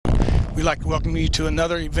We'd like to welcome you to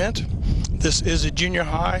another event. This is a Junior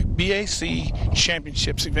High BAC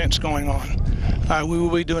Championships events going on. We will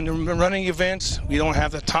be doing the running events. We don't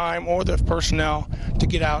have the time or the personnel to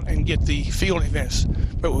get out and get the field events,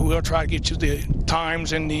 but we will try to get you the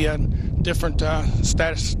times and the different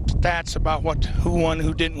stats about who won and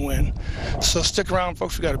who didn't win. So stick around,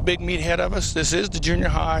 folks. We've got a big meet ahead of us. This is the Junior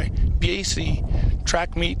High BAC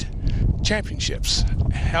Track Meet Championships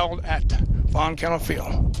held at Vaughn Kennel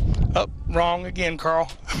Field. Oh, wrong again, Carl.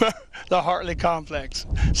 The Hartley Complex.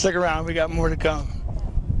 Stick around, we got more to come.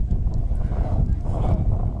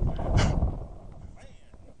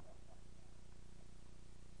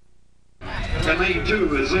 And lane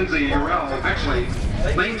 2 is Lindsay Urell, Bexley.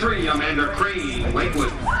 Lane 3, Amanda Crane,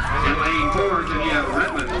 Lakewood. And lane 4, Tania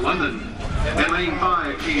Redmond, London. And lane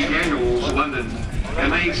 5, Katie Daniels, London.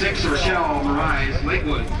 And lane 6, Rochelle Marais,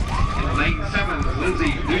 Lakewood. And lane 7,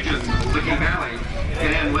 Lindsay Nugent, Licking Valley.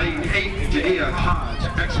 And lane 8, Jadea Hodge,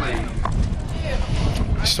 Bexley.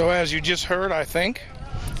 So as you just heard, I think,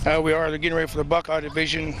 we are getting ready for the Buckeye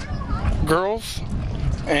Division girls.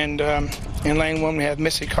 And in lane 1 we have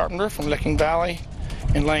Missy Carpenter from Licking Valley.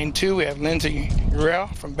 In lane 2 we have Lindsay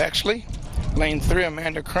Urell from Bexley. Lane 3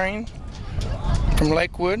 Amanda Crane from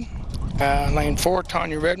Lakewood. Lane 4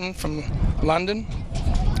 Tanya Redmond from London.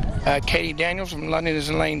 Katie Daniels from London is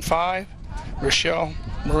in lane 5. Rochelle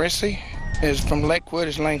Marissi is from Lakewood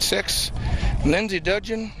is lane 6. Lindsay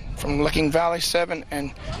Dudgeon from Licking Valley 7,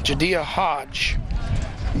 and Jadea Hodge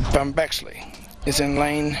from Bexley is in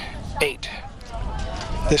lane 8.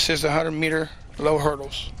 This is the 100-meter low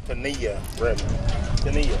hurdles. Tania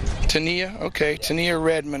Redmond. Tania, okay, Tania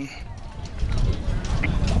Redmond.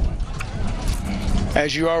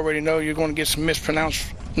 As you already know, you're going to get some mispronounced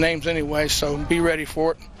names anyway, so be ready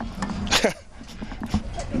for it.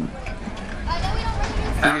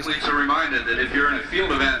 Athletes are reminded that if you're in a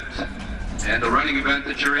field event and the running event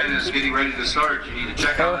that you're in is getting ready to start, you need to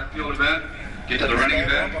check out that field event, get to the running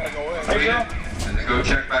event, complete it, and then go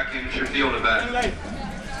check back into your field event.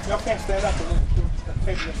 Y'all can't stand up and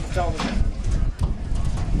take this and tell them.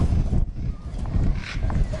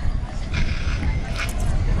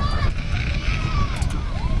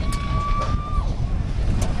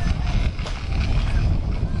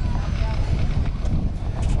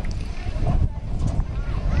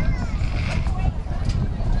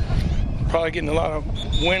 Probably getting a lot of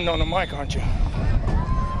wind on the mic, aren't you?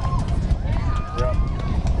 Yeah.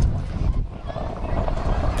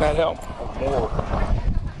 That helped. More.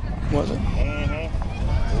 Was it? Mm-hmm.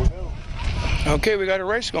 Okay, we got a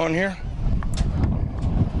race going here.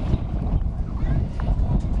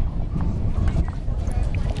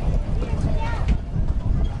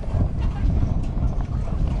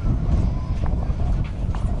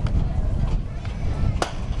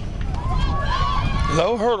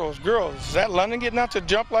 Low hurdles, girls. Is that London getting out to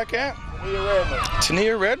jump like that?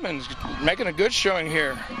 Tania Redmond's making a good showing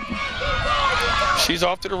here. She's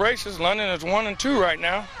off to the races. London is 1 and 2 right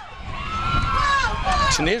now.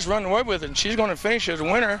 Tania's running away with it, and she's going to finish as a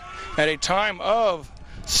winner at a time of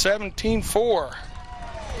 17:4.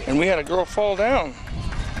 And we had a girl fall down.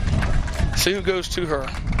 See who goes to her.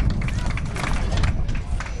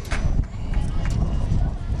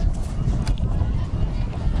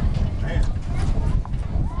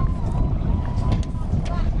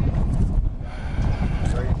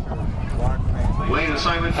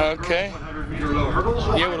 Okay.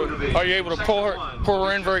 Are you able to pull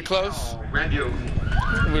her in very close?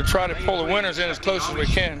 We'll try to pull the winners in as close as we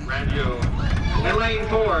can. In lane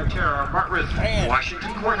 4, Tara Bartworth,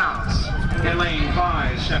 Washington Courthouse. In lane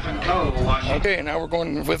 5, Stephen Coe, Washington. Okay, now we're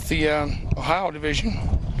going with the Ohio Division,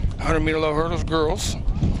 100-meter low hurdles girls.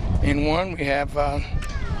 In 1, we have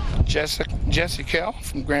Jessie Kell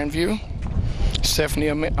from Grandview, Stephanie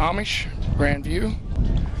Amish, Grandview,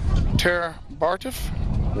 Tara Bartiff,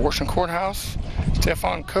 Washington Courthouse,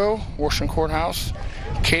 Stefan Coe, Washington Courthouse,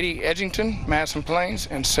 Katie Edgington, Madison Plains,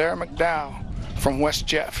 and Sarah McDowell from West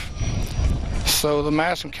Jeff. So the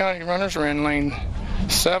Madison County runners are in lane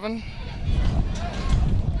 7,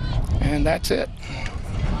 and that's it.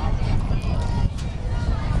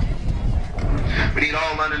 We need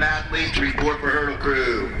all London athletes to report for hurdle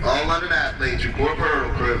crew. All London athletes report for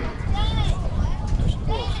hurdle crew.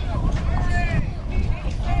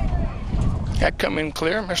 That come in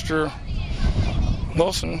clear, Mr.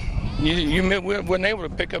 Wilson. You wasn't able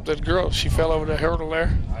to pick up that girl. She fell over the hurdle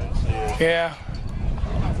there. I didn't see it. Yeah.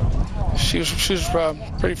 She was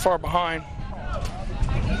pretty far behind.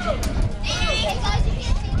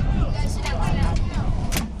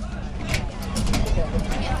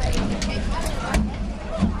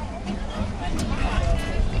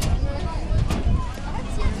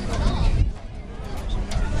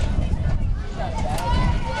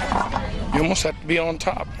 You almost have to be on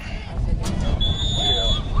top.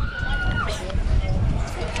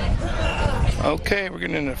 Okay, we're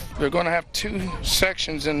getting into. They're going to have two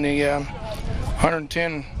sections in the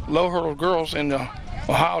 110 low hurdle girls in the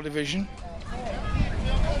Ohio division.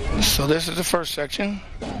 So this is the first section.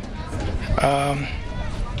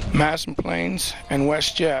 Madison Plains and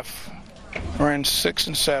West Jeff ran 6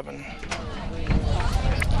 and 7.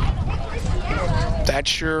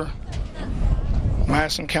 That's your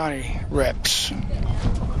Madison County reps.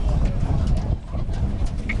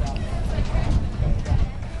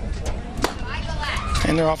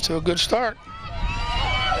 And they're off to a good start.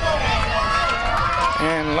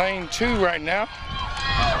 And lane 2 right now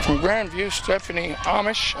from Grandview, Stephanie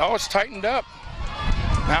Amish. Oh, it's tightened up.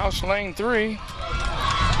 Now it's lane 3.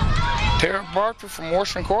 Tara Barker from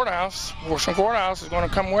Washington Courthouse. Washington Courthouse is going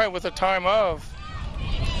to come away with a time of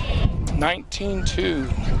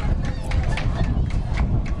 19-2.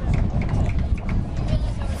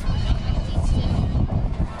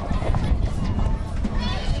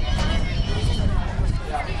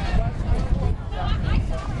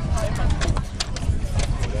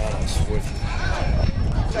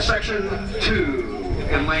 Section 2.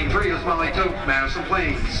 In lane 3 is Molly Tope, Madison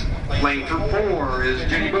Plains. Lane 4 is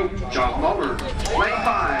Jenny Boat, John Mulder. Lane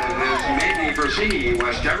 5 is Mandy Bercy,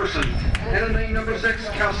 West Jefferson. And in lane number 6,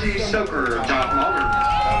 Kelsey Stoker, John Mulder.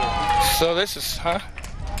 So this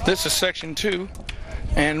is section 2,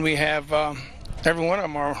 and we have every one of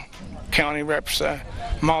them are county reps.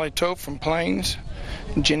 Molly Tope from Plains,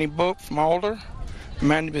 Jenny Boat from Alder,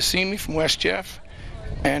 Mandy Bercy from West Jeff,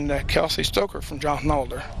 and Kelsey Stoker from John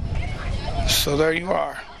Mulder. So there you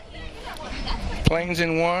are. Plains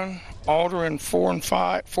in 1, Alder in 4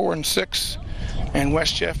 and 6, and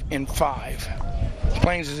West Jeff in 5.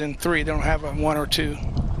 Plains is in 3. They don't have a 1 or 2.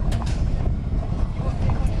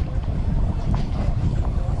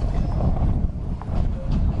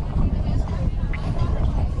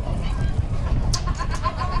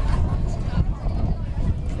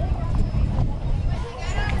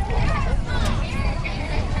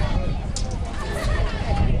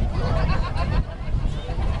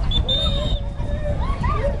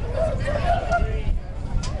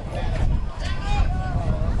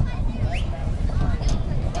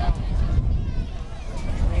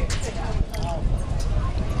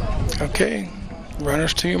 Okay,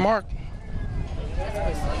 runners to your mark.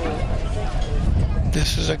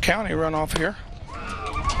 This is a county runoff here.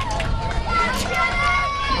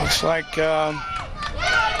 Looks like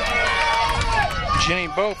Jenny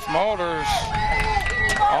Boat from Alder's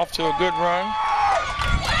off to a good run.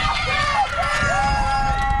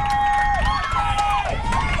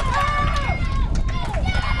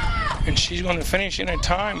 And she's going to finish in a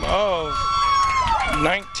time of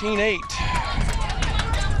 19-8.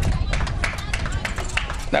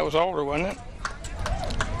 That was Alder, wasn't it?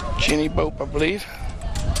 Jenny Boat, I believe.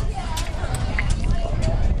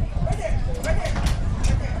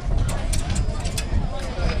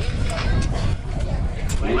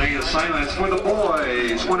 Lane of silence for the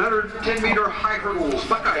boys. 110-meter high hurdles,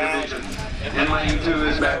 Buckeye division. In lane 2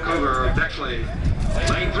 is Matt Koger of Bexley.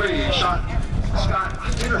 Lane 3, Scott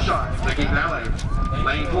Intershot, Licking Valley.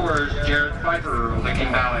 Lane 4 is Jared Pfeiffer of Licking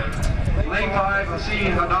Valley. Lane 5,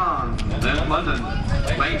 Haseen Hadan, then London.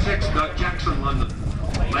 Lane 6, Doug Jackson, London.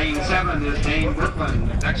 Lane 7 is Dane Brooklyn,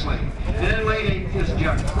 Bexley. And lane 8 is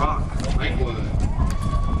Jeff Brock, Lakewood.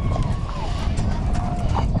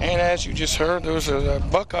 And as you just heard, those are the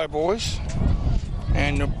Buckeye boys.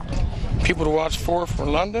 And the people to watch for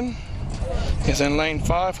London is in lane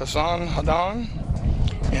 5, Hassan Hadan.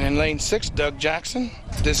 And in lane 6, Doug Jackson.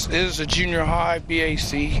 This is the Junior High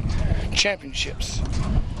BAC Championships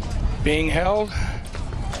being held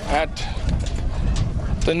at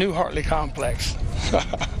the New Hartley Complex.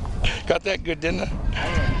 Got that good, didn't I?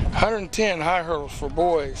 110 high hurdles for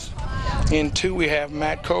boys. In 2, we have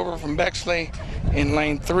Matt Kover from Bexley. In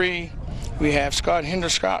lane 3, we have Scott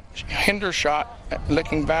Hendershot at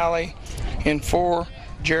Licking Valley. In 4,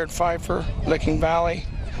 Jared Pfeiffer, Licking Valley.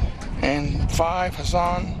 And 5,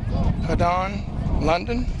 Hassan Hadan,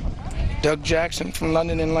 London. Doug Jackson from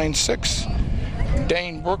London in lane 6.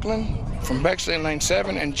 Dane Brooklyn from Bexley in lane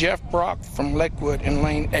 7. And Jeff Brock from Lakewood in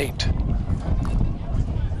lane 8.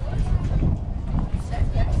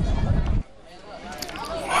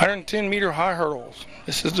 "110-meter high hurdles.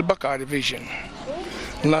 This is the Buckeye division.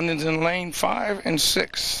 London's in lane 5 and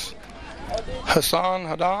 6. Hassan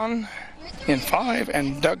Hadan in 5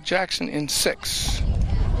 and Doug Jackson in 6.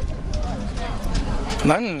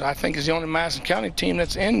 London, I think, is the only Madison County team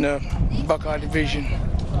that's in the Buckeye division.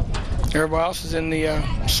 Everybody else is in the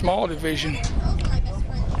small division.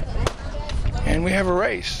 And we have a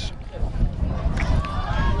race.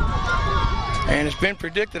 And it's been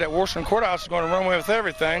predicted that Washington Courthouse is going to run away with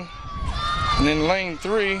everything. And then lane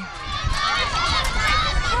 3,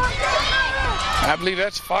 I believe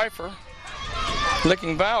that's Pfeiffer,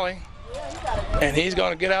 Licking Valley. And he's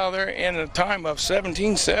going to get out of there in a time of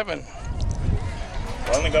 17.7.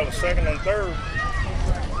 London got a second and third.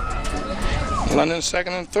 London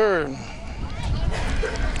second and third.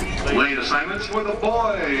 Lane assignments for the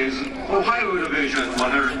boys Ohio Division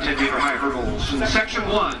 110-meter high hurdles. In section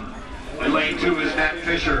 1, in lane 2 is Matt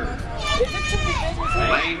Fisher.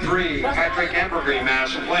 Lane 3, Patrick Ambergry,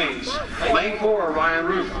 Madison Plains. Lane 4, Ryan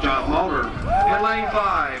Roof, John Mulder. In lane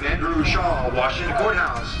 5, Andrew Shaw, Washington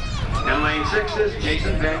Courthouse. In lane 6 is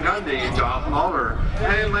Jason Van Gundy, John Mulder.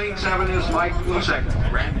 And in lane 7 is Mike Lusek,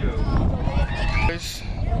 Grandview.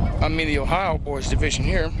 I'm in the Ohio boys division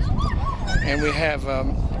here, and we have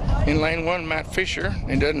in lane 1 Matt Fisher.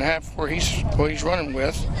 He doesn't have where he's running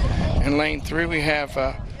with. In lane 3 we have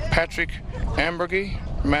Patrick Ambergy,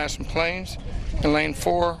 Madison Plains. In lane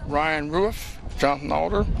 4 Ryan Roof, Jonathan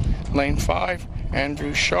Alder. Lane 5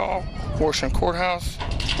 Andrew Shaw, Washington Courthouse.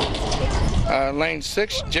 Lane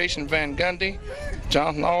 6 Jason Van Gundy,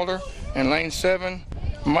 Jonathan Alder. And lane 7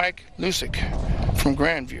 Mike Lusik from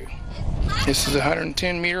Grandview. This is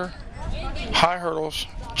 110-meter high hurdles,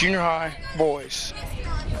 junior high boys.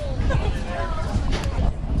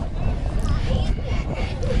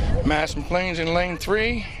 Madison Plains in lane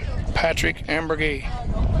 3, Patrick Ambergy.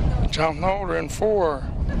 Jonathan Alder in 4,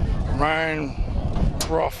 Ryan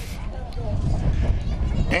Ruff.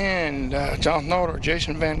 And Jonathan Alder,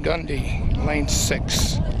 Jason Van Gundy, lane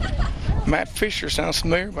 6. Matt Fisher sounds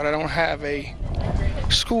familiar, but I don't have a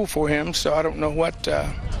school for him, so I don't know what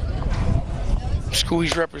school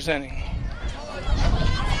he's representing.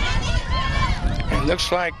 It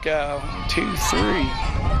looks like 2, 3.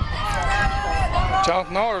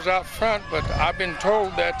 Jonathan Alder's out front, but I've been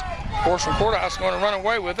told that Washington Courthouse is going to run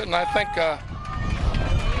away with it, and I think I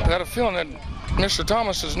got a feeling that Mr.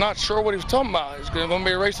 Thomas is not sure what he was talking about. It's going to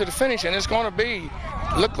be a race to the finish, and it's going to be,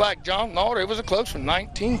 look like Jonathan Alder. It was a close one,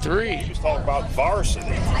 19-3. He was talking about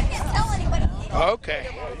varsity. Okay.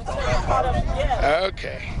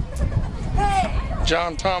 Okay.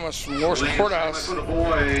 John Thomas from Washington Courthouse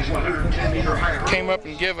came up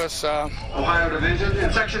and give us Ohio Division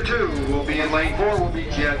in section 2 will be in lane 4 will be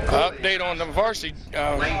Jet. Update on the varsity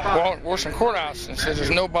Washington Courthouse, and says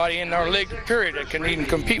there's nobody in our league period that can even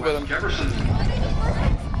compete with them.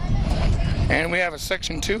 And we have a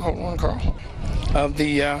section 2, hold on Carl, of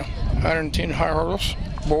the 110 high hurdles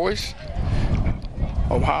boys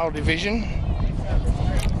Ohio Division.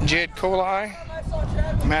 Jed Coley,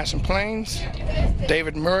 Madison Plains,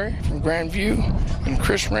 David Murray from Grandview, and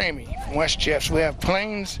Chris Ramey from West Jeff. So we have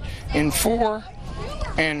Plains in 4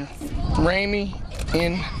 and Ramey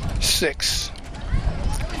in 6.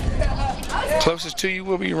 Closest to you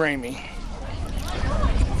will be Ramey.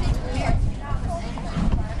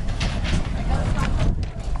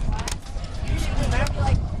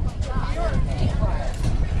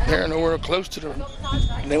 They're nowhere close to the,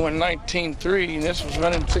 they went 19.3 and this was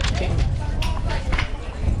running 16.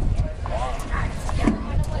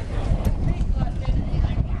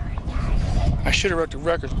 I should have wrote the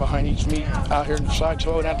records behind each meet out here on the side,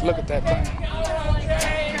 so I wouldn't have to look at that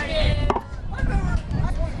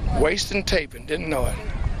thing. Wasting taping, didn't know it.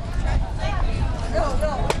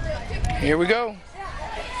 Here we go.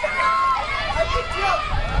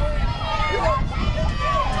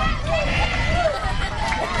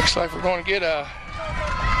 Looks like we're going to get a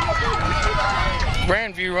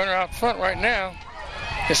Grandview runner out front right now.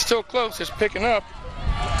 It's still close, it's picking up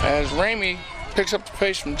as Ramey picks up the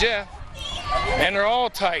pace from Jeff. And they're all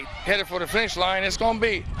tight, headed for the finish line. It's going to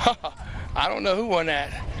be, I don't know who won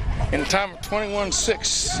that, in a time of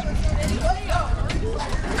 21.6.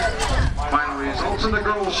 Final results in the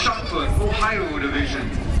girls' shot put Ohio Division.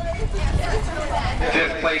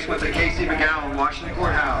 5th place went to Casey McGowan, Washington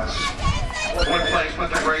Courthouse. 1st place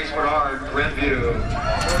went to Grace Bernard, Grandview.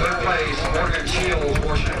 3rd place, Morgan Shields,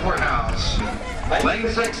 Washington Courthouse. Lane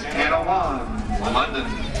 6, Hannah Wan, London.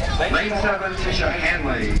 Lane 7, Tisha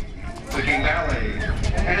Hanley, Licking Valley.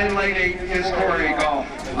 And in lane 8 is Corey Golf,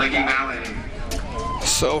 Licking Valley.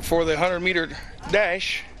 So for the 100-meter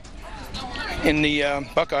dash in the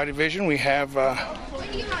Buckeye Division, we have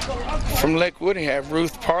from Lakewood, we have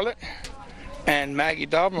Ruth Parlett and Maggie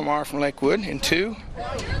Doblemar from Lakewood in 2.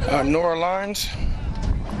 Nora Lyons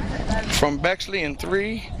from Bexley in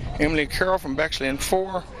 3. Emily Carroll from Bexley in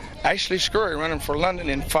 4. Ashley Scurry running for London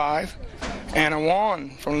in 5. Anna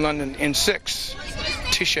Wan from London in 6.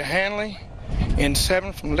 Tisha Hanley in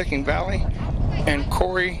 7 from Licking Valley. And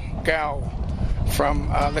Corey Gow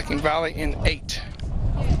from Licking Valley in 8.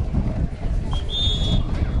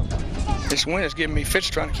 This wind is giving me fits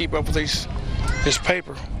trying to keep up with this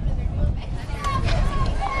paper.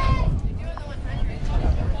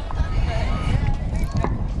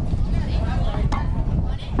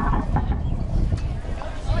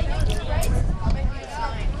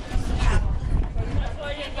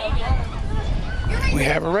 We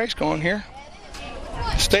have a race going here.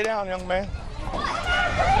 Stay down, young man.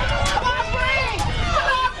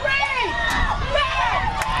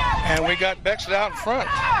 And we got Bexley out in front.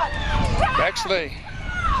 Bexley,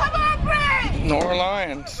 Nora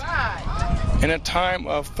Lyons, in a time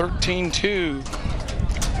of 13.2.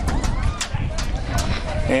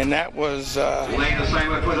 And that was Lyons,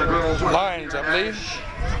 I believe.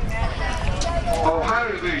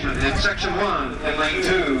 Ohio Division in Section 1 in Lane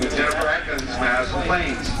 2, Jennifer Atkins, Madison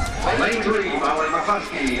Plains. Lane 3, Molly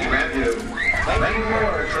McCluskey, Grandview. Lane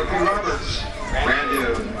 4, Trophy Roberts,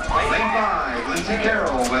 Grandview. Lane 5, Lindsay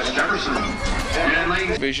Carroll, West Jefferson. And Lane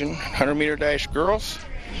Division 100-meter dash girls.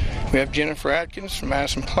 We have Jennifer Atkins from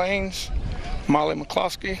Madison Plains, Molly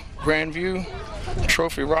McCluskey, Grandview,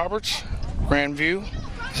 Trophy Roberts, Grandview.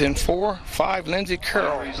 In 4, 5, Lindsay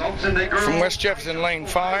Carroll from West Jefferson, Lane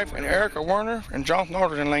 5, and Erica Werner and Jonathan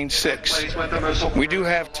Orders in Lane 6. We do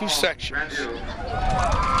have 2 sections.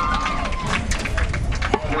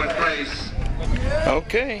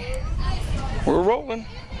 Okay, we're rolling.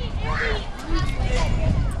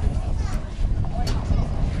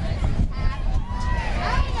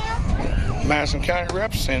 Madison County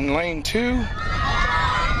reps in Lane 2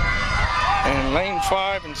 and Lane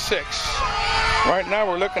 5 and 6. Right now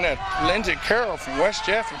we're looking at Lindsay Carroll from West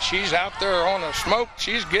Jeff, and she's out there on the smoke.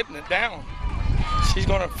 She's getting it down. She's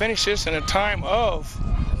going to finish this in a time of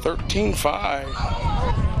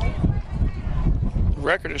 13.5. The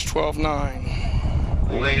record is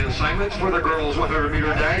 12.9. Lane assignments for the girls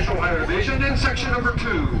 100-meter dash Ohio Division in section number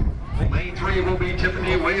 2. Lane 3 will be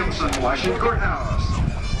Tiffany Williamson, Washington Courthouse.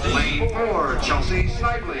 Lane 4, Chelsea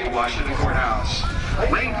Snively, Washington Courthouse.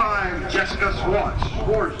 Lane 5, Jessica Schwartz,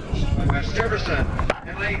 West Jefferson.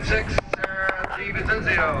 And Lane 6, Sarah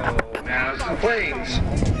DiVincenzo, Madison Plains.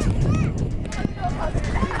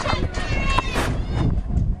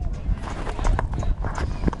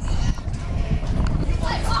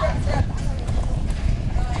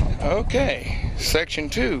 Okay, Section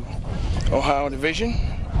 2, Ohio Division.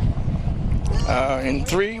 In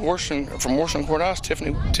 3, from Washington Courthouse,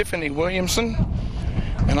 Tiffany Williamson.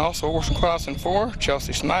 And also Washington Courthouse in 4,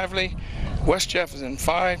 Chelsea Snively. West Jeff is in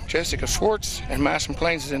 5, Jessica Schwartz. And Madison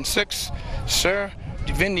Plains is in 6, Sarah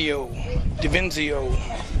DiVincenzo.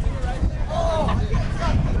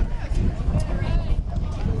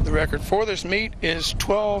 The record for this meet is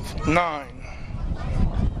 12.9.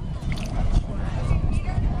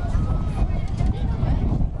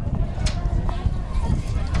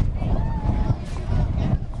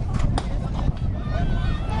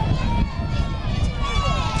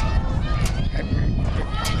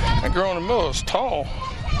 That girl in the middle is tall.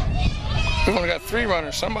 We've only got 3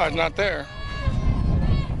 runners. Somebody's not there.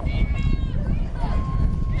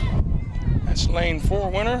 That's Lane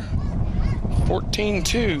 4 winner,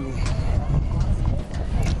 14.2.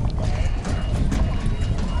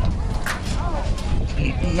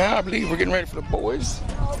 Now I believe we're getting ready for the boys.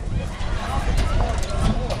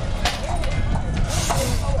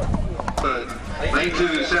 Lane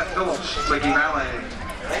 2, Seth Phillips, Licking Valley.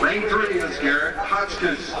 Lane 3 is Garrett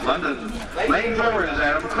Hotchkiss, London. Lane 4 is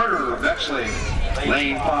Adam Carter, Bexley.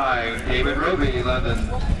 Lane 5, David Roby, London.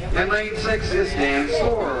 And Lane 6 is Dan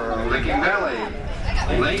Slore, Licking Valley.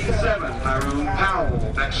 Lane 7, Tyrone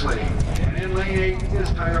Powell, Bexley. And in Lane 8 is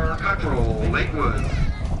Tyler Cottrell, Lakewood.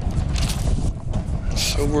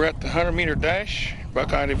 So we're at the 100-meter dash,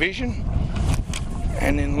 Buckeye Division.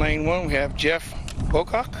 And in Lane 1 we have Jeff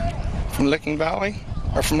Bocock from Licking Valley,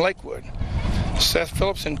 or from Lakewood. Seth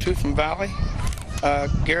Phillips in 2 from Valley.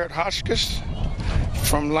 Garrett Hotchkiss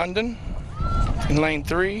from London in Lane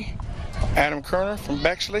 3. Adam Kerner from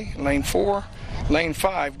Bexley in Lane 4. Lane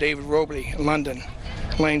 5, David Robley, London.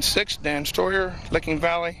 Lane 6, Dan Stoyer, Licking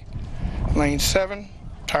Valley. Lane 7,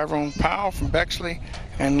 Tyrone Powell from Bexley.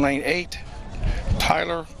 And Lane 8,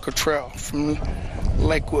 Tyler Cottrell from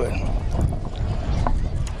Lakewood.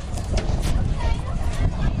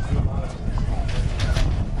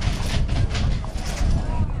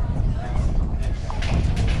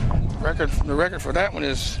 The record for that one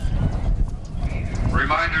is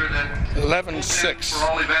Reminder that 11.6. for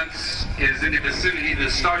all events is in the vicinity of the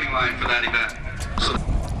starting line for that event. So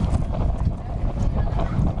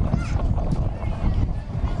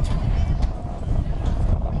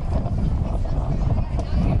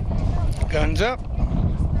guns up.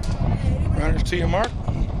 Runners to your mark.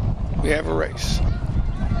 We have a race.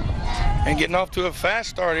 And getting off to a fast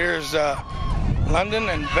start here is London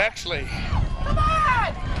and Bexley.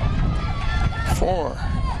 4.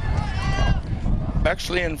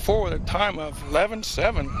 Bexley in 4 with a time of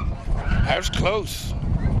 11:7. That was close.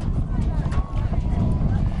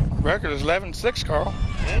 Record is 11:6, Carl.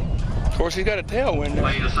 Of course, he got a tailwind there.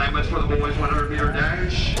 Lane assignments for the boys 100-meter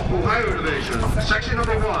dash, Ohio Division. Section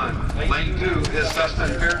number 1. Lane 2 is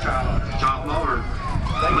Dustin Fairchild, John Muller.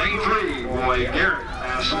 Lane 3, Roy Garrett,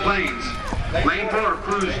 Madison Plains. Lane 4,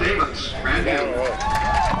 Cruz Davis, Grandview.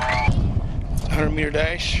 100-meter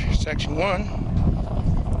dash, Section 1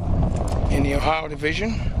 in the Ohio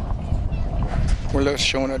Division. We're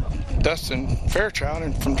showing a Dustin Fairchild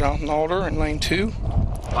and from Jonathan Alder in lane 2.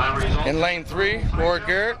 In lane 3, Roy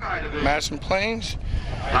Garrett, Madison Plains.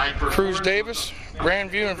 Cruz Davis,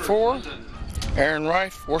 Grandview in 4. Aaron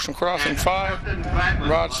Reif, Washington Courthouse in 5.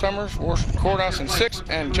 Rod Summers, Washington Courthouse in 6.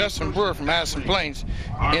 And Justin Brewer from Madison Plains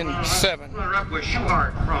in 7. Runner-up was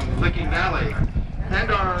Schuhart from Licking Valley. And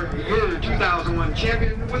our year 2001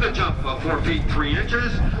 champion with a jump of 4 feet 3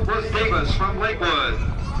 inches was Davis from Lakewood.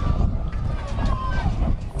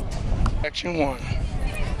 Section 1.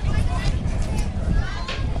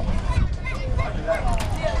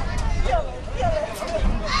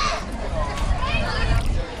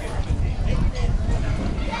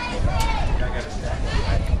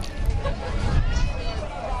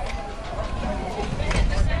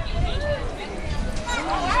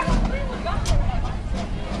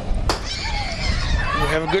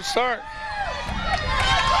 Have a good start.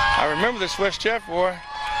 I remember this West Jeff boy,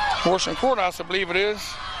 Washington Courthouse, I believe it is,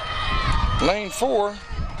 lane 4,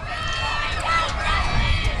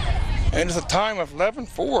 and it's a time of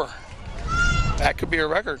 11:4. That could be a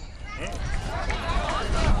record.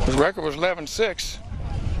 His record was 11:6,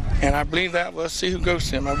 and I believe that was, see who goes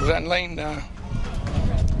to him. I was at lane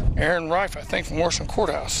Aaron Reif, I think, from Washington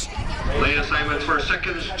Courthouse. Lane assignments for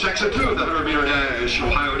section 2 of the 100-meter dash,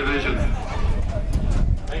 Ohio Division.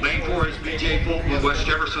 Lane 4 is B.J. Fulton with West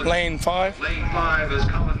Jefferson. Lane 5. Lane 5 is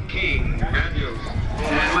Colin King, Grandview.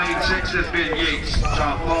 And lane 6 is Ben Yates,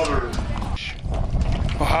 John Fowler.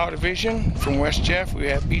 Ohio Division from West Jeff, we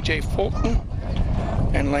have B.J. Fulton.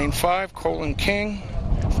 And lane 5, Colin King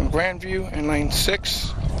from Grandview. And lane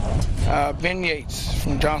 6, Ben Yates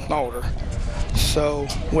from Jonathan Alder. So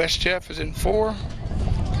West Jeff is in 4.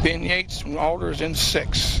 Ben Yates from Alder is in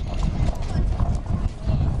 6.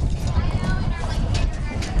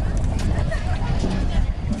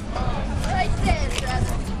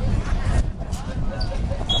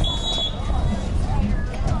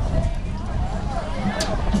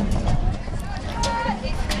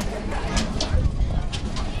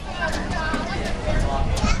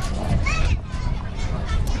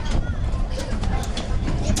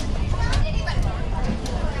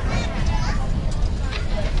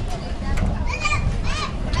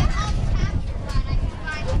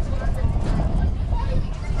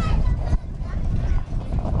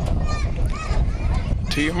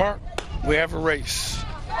 To your mark, we have a race.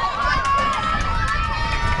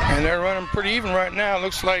 And they're running pretty even right now.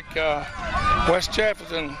 Looks like West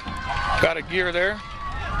Jefferson got a gear there.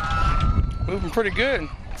 Moving pretty good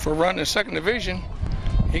for running the second division.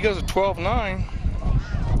 He goes at 12:9.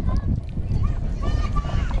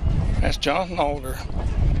 That's Jonathan Alder.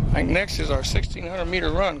 I think next is our 1,600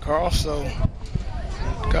 meter run, Carl, so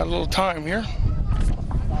got a little time here.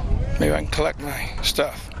 Maybe I can collect my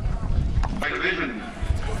stuff. Division.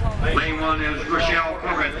 Lane 1 is Rochelle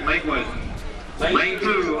Corbett, Lakewood. Lane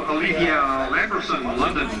 2, Alethea Lamberson,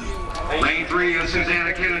 London. Lane 3 is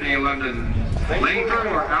Susanna Kennedy, London. Lane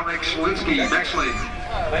 4, Alex Walensky, Bexley.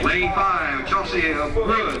 Lane 5, Chelsea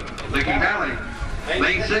Wood, Licking Valley.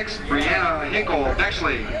 Lane 6, Brianna Hinkle,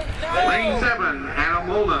 Bexley. Lane 7, Anna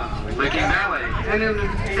Molna, Licking Valley. And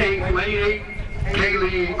in lane 8,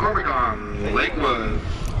 Kaylee Cormicon, Lakewood.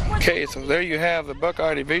 Okay, so there you have the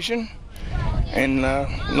Buckeye Division. And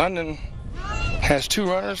London has 2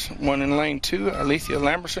 runners, one in lane 2, Alethea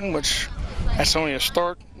Lamberson, which that's only a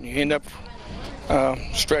start. You end up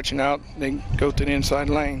stretching out, they go to the inside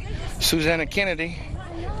lane. Susanna Kennedy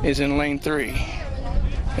is in lane 3.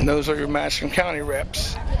 And those are your Madison County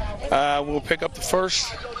reps. We'll pick up the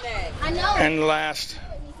first and last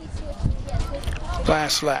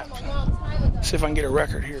lap. See if I can get a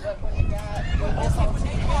record here.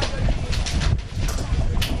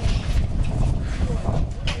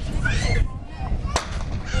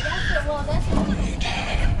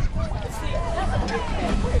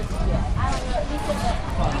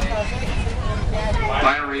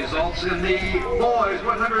 Final results in the boys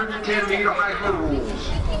 110-meter high hurdles.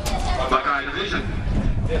 Buckeye Division.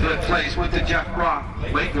 Fifth place went to Jeff Brock,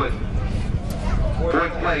 Lakewood.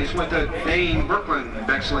 Fourth place went to Dane Brooklyn,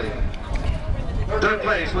 Bexley. Third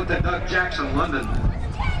place went to Doug Jackson, London.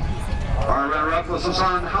 Our runner-up was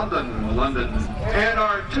Hassan Hamdan, London. And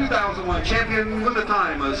our 2001 champion with a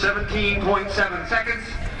time of 17.7 seconds,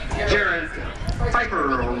 Jared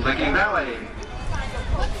Piper, Licking Valley.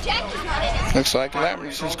 Looks like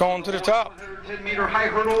Lammers is going to the top. 110-meter high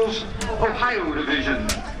hurdles, Ohio division.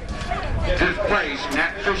 Fifth place,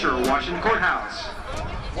 Nat Fisher, Washington Courthouse.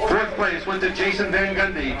 Fourth place went to Jason Van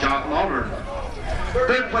Gundy, John Lauder.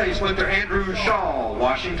 Third place went to Andrew Shaw,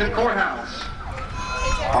 Washington Courthouse.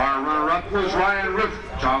 Our runner-up was Ryan Roof,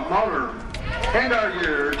 John Lauder. And our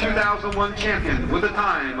year 2001 champion with a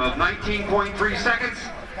time of 19.3 seconds,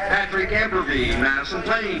 Patrick Amberby, Madison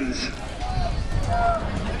Plains.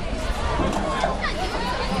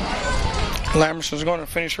 Lammers is going to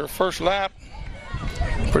finish her first lap.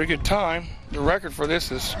 Pretty good time. The record for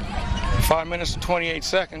this is 5 minutes and 28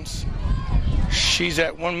 seconds. She's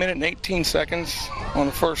at 1 minute and 18 seconds on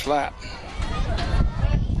the first lap.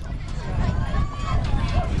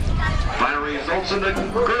 Final results in the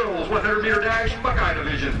girls 100-meter dash Buckeye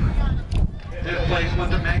division. Fifth place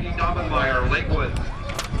went to Maggie Dobbenmeyer, Lakewood.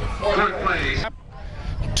 Fourth place.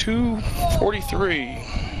 2:43.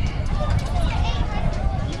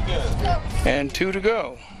 And 2 to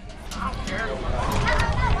go.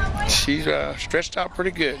 She's stretched out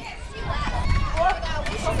pretty good.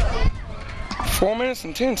 4 minutes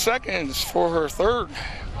and 10 seconds for her third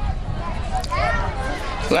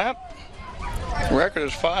lap. Record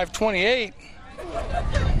is 5:28.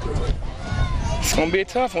 It's going to be a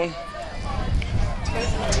tough one.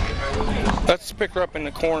 Let's pick her up in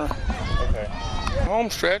the corner. Okay. Home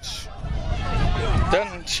stretch.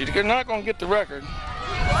 She's not going to get the record,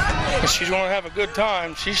 but she's going to have a good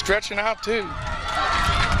time. She's stretching out too.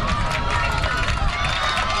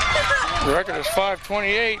 The record is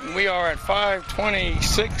 5:28, and we are at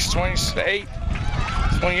 5:26, 28.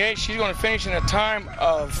 She's going to finish in a time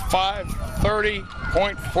of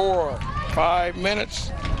 5:30.4. 5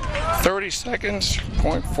 minutes, 30 seconds,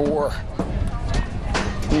 .4.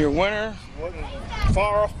 And your winner, Wasn't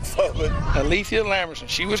far off of it. Alethea Lamberson.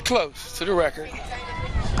 She was close to the record.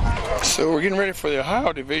 So we're getting ready for the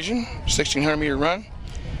Ohio division, 1600-meter run.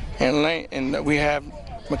 And we have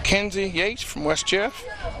Mackenzie Yates from West Jeff,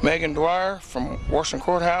 Megan Dwyer from Washington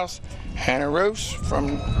Courthouse, Hannah Rose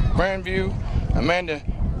from Grandview, Amanda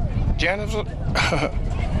Janisov,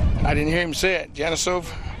 I didn't hear him say it, Janisov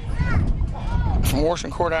from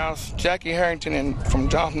Washington Courthouse, Jackie Harrington from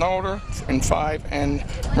Jonathan Alder in 5, and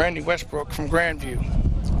Randy Westbrook from Grandview.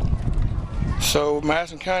 So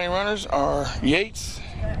Madison County runners are Yates,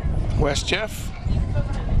 West Jeff,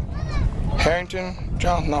 Harrington,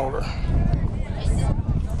 Jonathan Alder.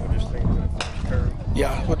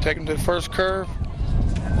 Yeah, we'll take them to the first curve,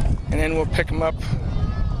 and then we'll pick them up.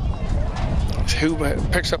 Who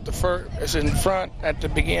picks up the first is in front at the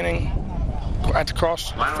beginning, at the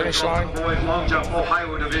cross finish line. Boys long jump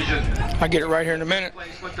Ohio division. I'll get it right here in a minute. Fourth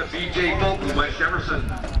place went to B.J. Bolton, West Jefferson.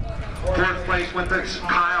 Fourth place went to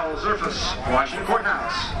Kyle Zerfus, Washington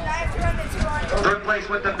Courthouse. Third place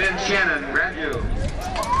went to Ben Shannon, Grandview.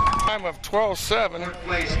 Time of 12:07.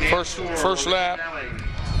 First lap.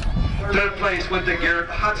 Third place went to Garrett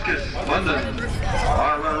Hotchkiss, London.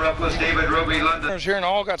 Our runner-up was David Roby, London. Here and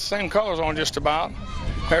all got the same colors on just about.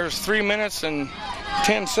 There's 3 minutes and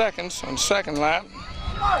 10 seconds on second lap.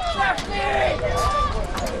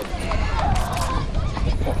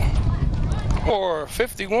 Or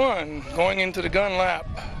 51 going into the gun lap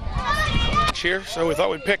here, so we thought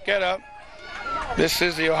we'd pick that up. This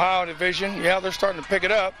is the Ohio division. Yeah, they're starting to pick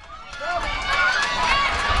it up.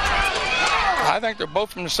 I think they're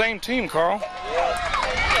both from the same team, Carl.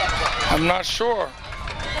 I'm not sure.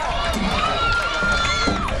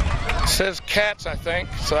 It says Cats, I think,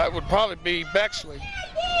 so that would probably be Bexley.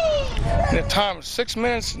 And the time is 6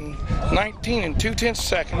 minutes and 19 and 2/10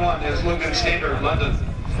 seconds. One is Logan Standard, London.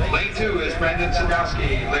 Lane 2 is Brandon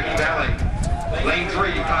Sadowski, Licking Valley. Lane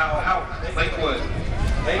 3, Kyle Houck, Lakewood.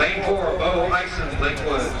 Lane 4, Bo Eisen,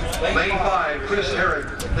 Lakewood. Lane 5, Chris Herrick,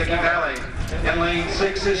 Licking Valley. In lane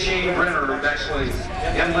 6 is Shane Brenner, Bexley.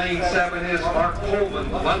 In lane 7 is Mark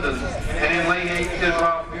Coleman, London. And in lane 8 is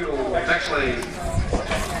Ralph Buell, Bexley.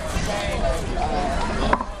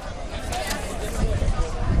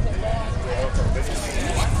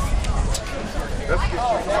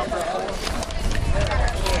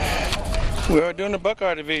 We are doing the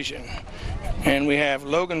Buckeye division, and we have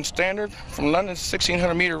Logan Standard from London,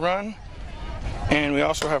 1600-meter run, and we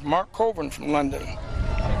also have Mark Colburn from London,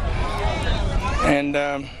 and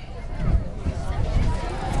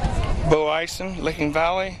Bo Eisen, Licking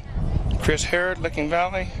Valley, Chris Herod, Licking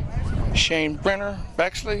Valley, Shane Brenner,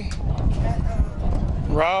 Bexley.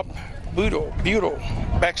 Rob Budel,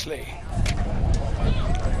 Bexley.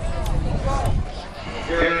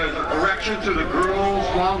 Here's a correction to the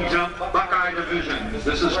girls' long jump Buckeye division.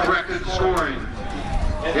 This is corrected scoring.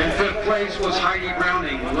 In 5th place was Heidi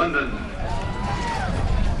Browning, London.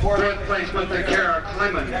 4th place went to Kara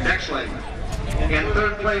Clement, Bexley. In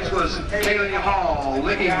 3rd place was Kaylee Hall,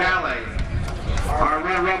 Licking Valley. Our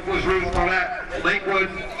runner-up was Ruth Paulette, Lakewood.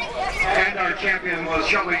 And our champion was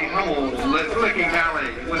Shelby Hummel, Licking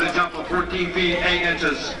Valley, with a jump of 14 feet 8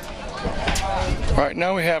 inches. Right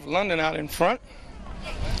now we have London out in front.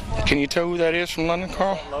 Can you tell who that is from London,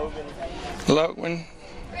 Carl? Logan.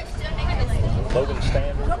 Logan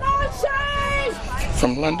Standard. Come on, Shane!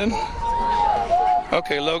 From London?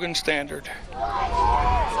 Okay, Logan Standard.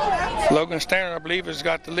 Logan Standard, I believe, has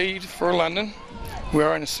got the lead for London. We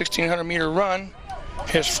are in a 1,600 meter run.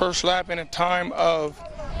 His first lap in a time of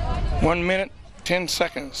 1 minute, 10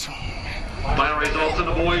 seconds. Final results in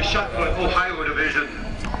the boys' shot-put Ohio division.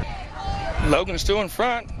 Logan's still in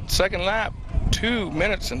front. Second lap, 2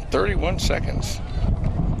 minutes and 31 seconds.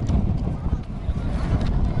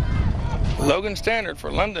 Logan Standard for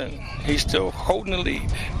London. He's still holding the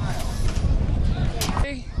lead.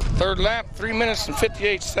 Third lap, 3 minutes and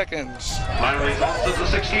 58 seconds. Final results of the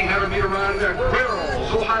 1,600 meter run,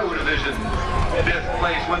 girls' Ohio division. 5th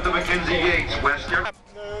place went to Mackenzie Yates, West Jersey.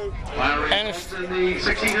 Final results in the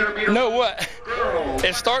 1,600 meter know what? girls.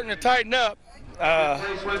 It's starting to tighten up.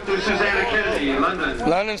 Place went to Susanna Kennedy, London.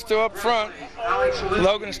 London's still up front. Alex Lind.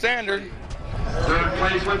 Logan Standard. 3rd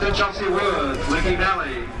place went to Chelsea Woods, Licking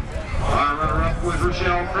Valley. Our runner-up was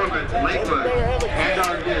Rochelle Probert, Lakewood. And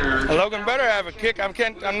our leader. Logan better have a kick. I'm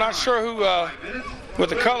not sure who with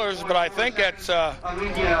the colors, but I think that's. Let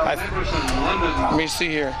me see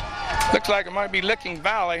here. Looks like it might be Licking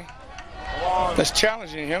Valley that's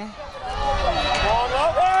challenging him.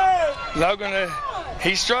 Logan,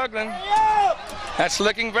 he's struggling. That's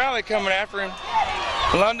Licking Valley coming after him.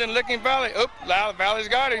 London, Licking Valley. Oop, Valley's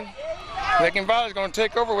got him. Licking Valley's going to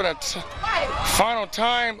take over with a final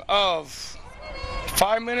time of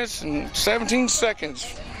 5 minutes and 17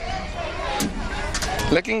 seconds.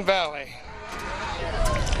 Licking Valley.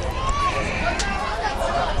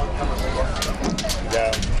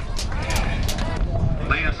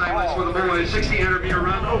 Lane assignments for the boys, 1,600 meter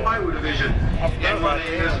run, Ohio division.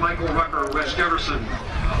 N1A is Michael Rucker, West Jefferson.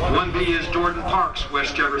 1B is Jordan Parks,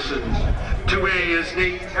 West Jefferson. 2A is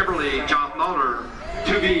Nate Eberly, John Mulder.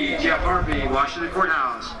 2B, Jeff Harvey, Washington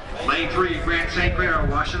Courthouse. Lane 3, Grant St. Clair,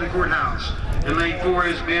 Washington Courthouse. And lane 4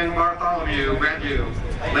 is Ben Bartholomew, Grandview.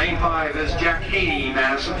 Lane 5 is Jack Haney,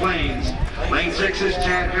 Madison Plains. Lane 6 is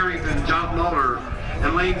Chad Harrington, John Muller.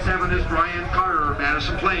 And lane 7 is Brian Carter,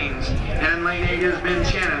 Madison Plains. And lane 8 is Ben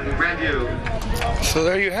Shannon, Grandview. So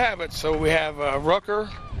there you have it. So we have Rucker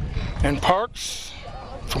and Parks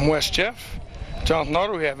from West Jeff. Jonathan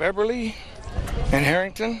Lauder, we have Eberly and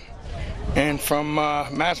Harrington. And from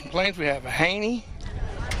Madison Plains, we have Haney.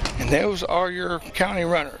 And those are your county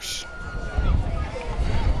runners.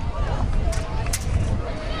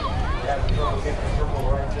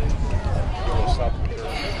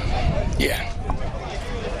 Yeah.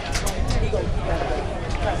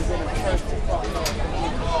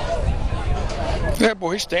 Yeah,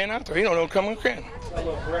 boy, he's staying out there. He don't know coming in.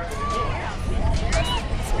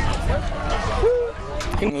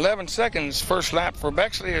 In 11 seconds, first lap for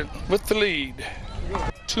Bexley with the lead.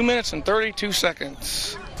 2 minutes and 32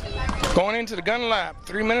 seconds. Going into the gun lap,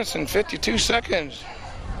 3 minutes and 52 seconds.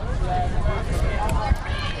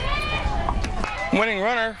 Winning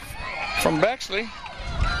runner from Bexley.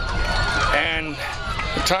 And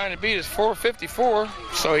the time to beat is 4:54,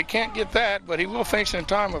 so he can't get that, but he will finish in a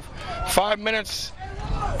time of 5 minutes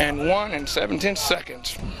and 1 and 17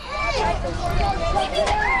 seconds.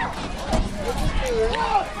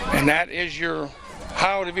 And that is your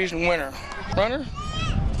Ohio Division winner. Runner,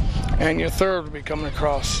 and your third will be coming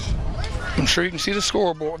across. I'm sure you can see the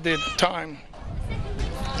scoreboard, the time.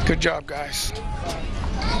 Good job, guys.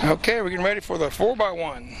 Okay, we're getting ready for the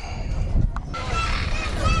 4x1.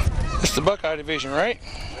 It's the Buckeye Division, right?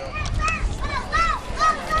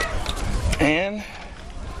 And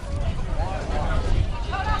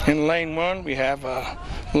in lane 1 we have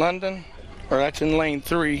London, or that's in lane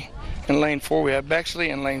 3. In lane 4 we have Bexley.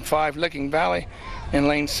 In lane 5 Licking Valley. In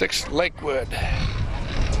lane 6 Lakewood.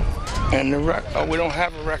 And we don't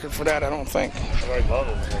have a record for that, I don't think.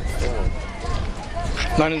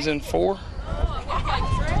 London's in 4.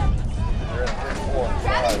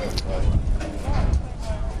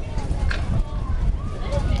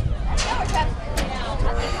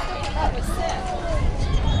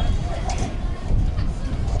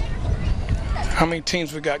 How many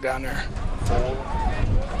teams we got down there? 4.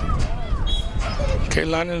 Okay,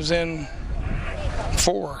 London's in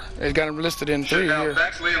 4. They got them listed in 3 Check out here.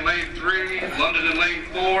 Bexley in lane 3, London in lane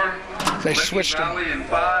 4, They Licking switched them. Valley in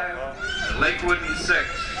 5, and Lakewood in 6.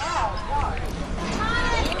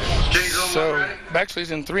 Exchange zone So ready? Bexley's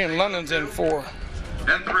in 3 and London's in 4.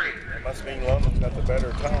 And 3. It must mean London's got the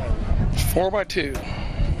better time. It's 4 by 2.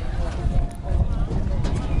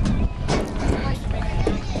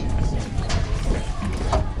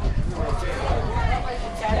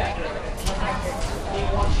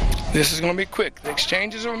 This is going to be quick. The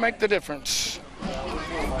exchanges will make the difference.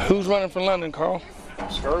 Who's running for London, Carl?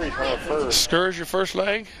 Scurry's running first. Scurry's your first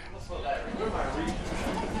leg?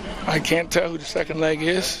 I can't tell who the second leg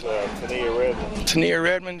is. Tania Redmond. Tania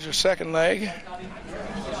Redmond's your second leg.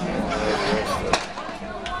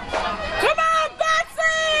 Come on,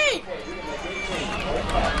 Betsy!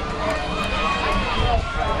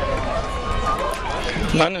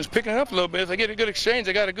 London's picking it up a little bit. If they get a good exchange,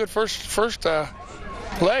 they got a good first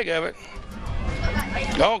leg of it.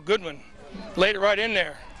 Oh, good one. Laid it right in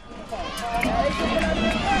there.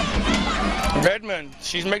 Redmond,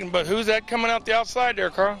 she's making, but who's that coming out the outside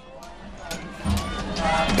there, Carl?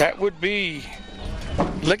 That would be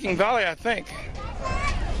Licking Valley, I think.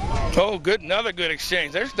 Oh, good, another good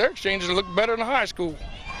exchange. Their exchanges look better than high school.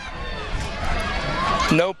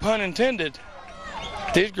 No pun intended.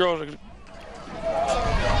 These girls are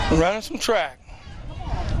running some track.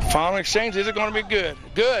 Final exchange, these are going to be good.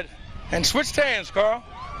 Good. And switched hands, Carl.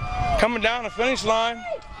 Coming down the finish line.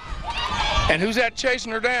 And who's that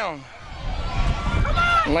chasing her down?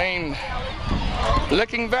 Lane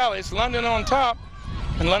Licking Valley. It's London on top.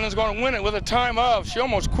 And London's going to win it with a time of, she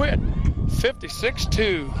almost quit,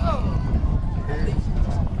 56-2.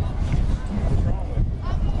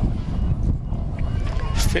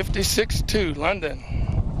 56-2, London.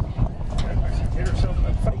 Hit herself in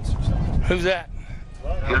the face or something. Who's that?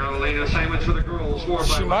 Carolina assignments for the girls.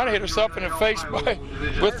 She might have hit herself in the face with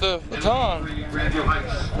the baton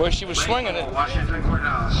where she was swinging it. Washington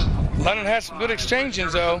Courthouse. London has some good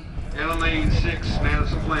exchanges, though. And lane 6,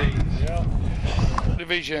 Madison Plains.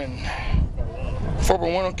 Division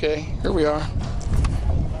 4x1, okay, here we are.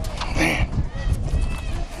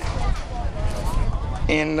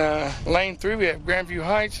 In lane 3 we have Grandview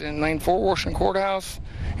Heights, in lane 4 Washington Courthouse,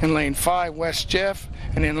 in lane 5 West Jeff,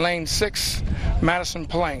 and in lane 6 Madison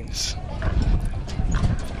Plains.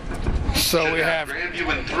 So we have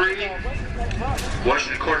Grandview in 3,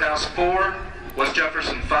 Washington Courthouse 4, West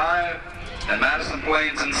Jefferson 5, and Madison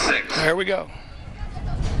Plains in 6. there we go.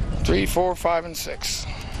 3, 4, 5, and 6.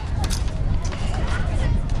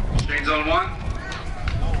 Exchange zone 1.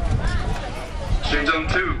 Exchange zone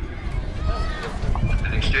 2.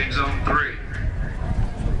 And exchange zone 3.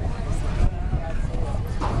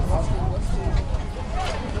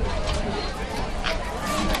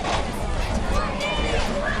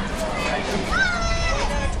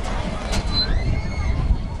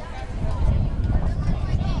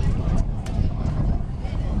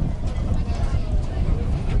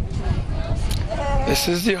 This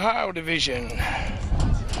is the Ohio Division,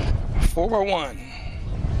 4x1.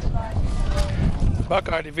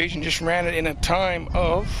 Buckeye Division just ran it in a time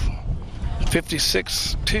of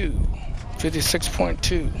 56.2.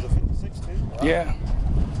 56.2. Yeah,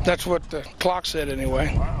 that's what the clock said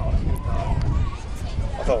anyway.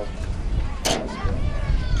 I thought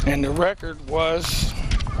And the record was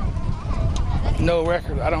no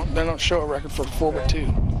record. They don't show a record for the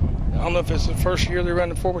 4x2. I don't know if it's the first year they run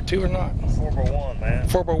the 4x2 or not. 4x1, man.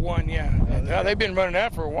 4x1, yeah. Yeah, they've been running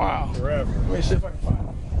that for a while. Forever. Let me see if I can find it.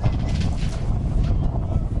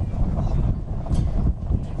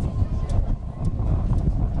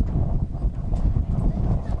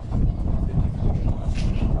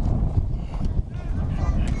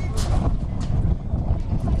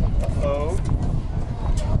 Uh-oh.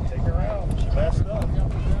 Take her out. She messed up.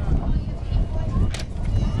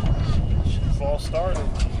 She false started.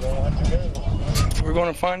 She's going to have to go. We're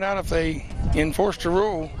going to find out if they enforced the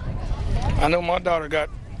rule. I know my daughter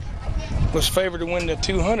was favored to win the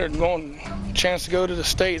 200 and going chance to go to the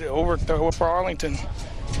state over at Upper Arlington.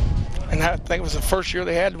 And I think it was the first year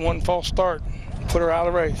they had one false start, put her out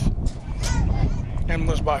of the race, and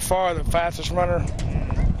was by far the fastest runner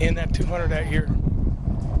in that 200 that year.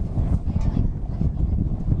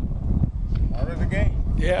 Out of the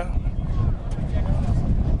game. Yeah.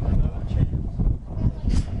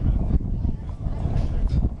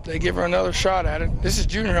 They give her another shot at it. This is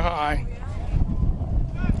junior high.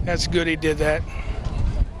 That's good he did that.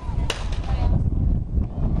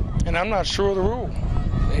 And I'm not sure of the rule.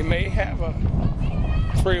 They may have a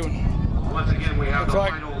free one. Once again, we have Looks the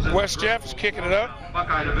like finals in West the Jeff is kicking it up.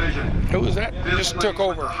 Buckeye Division. Who was that? Just took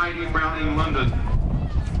over. Heidi Browning, London.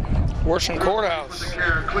 Washington Courthouse.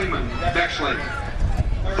 Kara Kleeman, Bexley.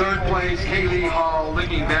 Third place, Kaylee Hall,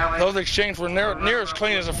 Licking Valley. Those exchanges were near as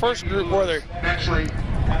clean as the first group, were they? Bexley,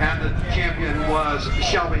 and the champion was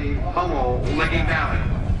Shelby Hummel, Licking Valley.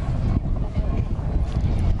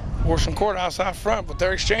 Washington Courthouse out front, but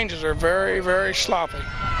their exchanges are very, very sloppy.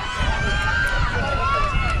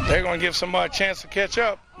 They're going to give somebody a chance to catch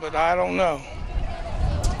up, but I don't know.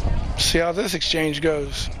 See how this exchange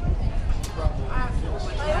goes.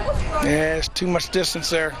 Yeah, it's too much distance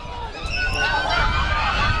there.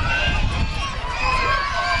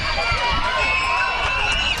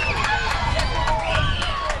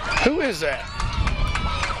 Who is that?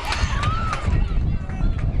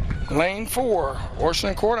 Lane 4,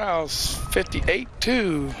 Washington Courthouse,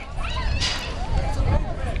 58-2.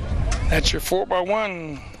 That's your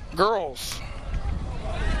 4x1 girls.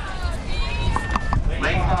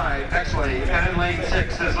 Lane 5, Bexley, and in lane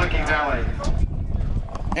 6 is Licking Valley.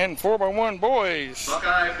 And 4x1 boys.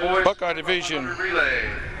 Buckeye boys. Buckeye Division. Relay.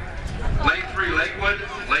 Lane 3, Lakewood.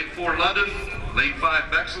 Lane 4, London. Lane 5,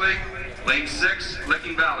 Bexley. Lane 6,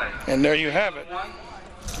 Licking Valley. And there you have it.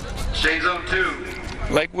 Shade Zone 2.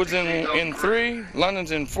 Lakewood's in 3,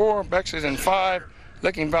 London's in 4, Bexley's in 5,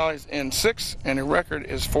 Licking Valley's in 6, and the record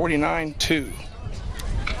is 49-2.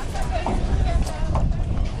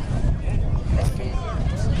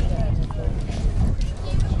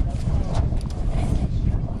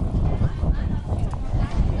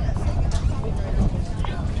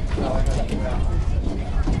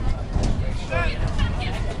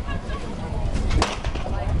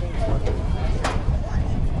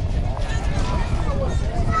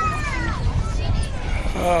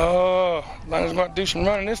 Oh, London's going to do some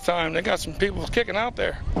running this time. They got some people kicking out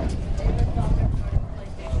there.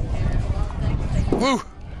 Woo!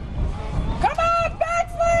 Come on,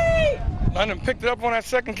 Bexley! London picked it up on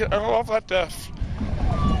that off that the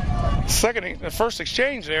first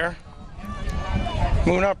exchange there.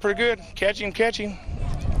 Moving out pretty good. Catch him.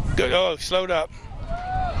 Good. Oh, slowed up.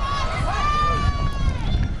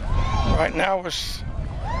 Right now looks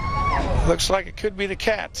like it could be the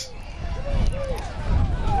Cats.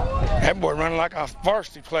 That boy running like a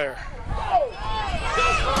varsity player.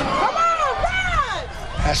 Come on, run!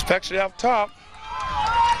 That's Bexley up top.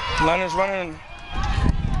 London's running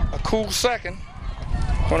a cool second.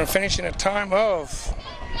 Going to finish in a time of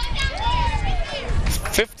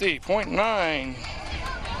 50.9.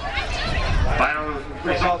 Final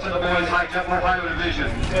results in the boys high jump Ohio Division.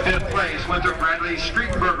 5th place, Winthrop Bradley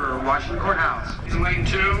Streetburger, Washington Courthouse. Lane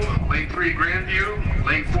 2, Lane 3, Grandview.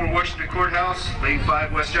 Lane 4, Washington Courthouse. Lane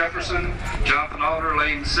 5, West Jefferson. Jonathan Alder,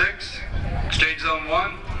 Lane 6. Exchange Zone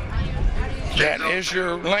 1. That is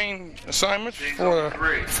your lane assignment for the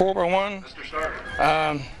 4x1. Mr. Starter.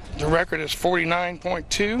 The record is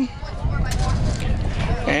 49.2.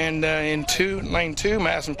 And in lane 2,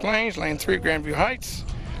 Madison Plains. Lane 3, Grandview Heights.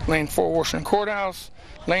 Lane 4, Washington Courthouse.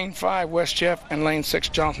 Lane 5, West Jeff. And Lane 6,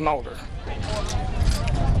 Jonathan Alder.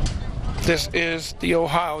 This is the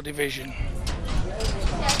Ohio Division.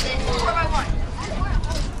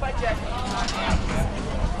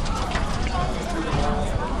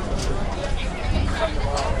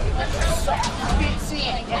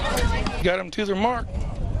 Got them to their mark.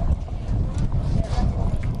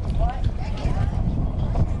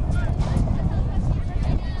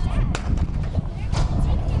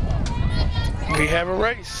 We have a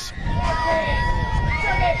race.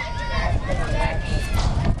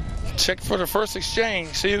 Check for the first exchange.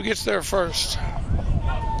 See who gets there first.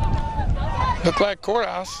 Look like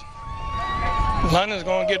Courthouse. London's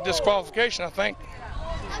going to get disqualification, I think.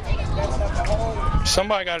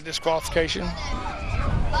 Somebody got a disqualification.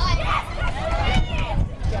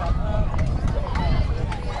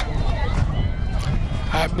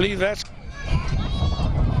 I believe that's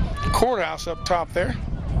Courthouse up top there.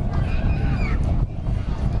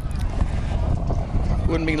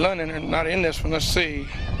 Wouldn't be London, and not in this one. Let's see.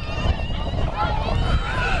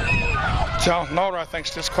 Jonathan Alder, I think,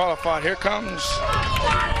 is disqualified. Here comes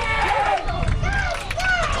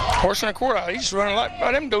Washington Courthouse. He's running like,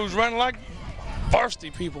 them dudes running like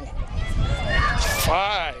varsity people.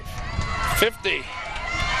 5:50.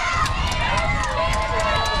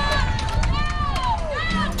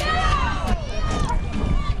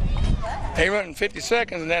 They running 50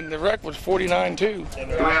 seconds, and then the record was 49.2. We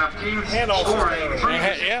have team scoring.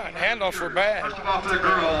 Yeah, and handoffs were bad. First of all, for the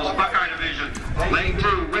girls, Buckeye Division. Lane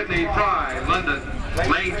 2, Whitney Fry, London.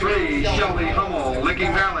 Lane 3, Shelby Hummel,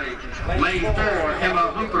 Licking Valley. Lane 4,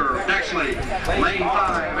 Emma Hooper, Bexley. Lane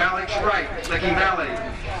 5, Alex Wright, Licking Valley.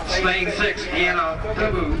 Lane 6, Deanna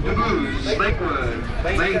DeBooz, Lakewood.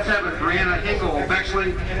 Lane 7, Brianna Hinkle,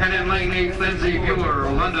 Bexley. And in lane 8, Lindsay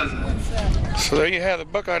Bueller, London. So there you have the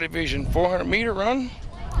Buckeye Division 400-meter run,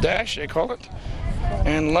 dash they call it.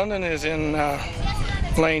 And London is in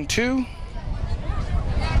lane 2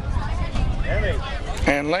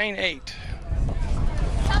 and lane 8.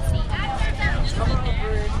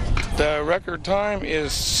 The record time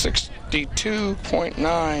is 62.9.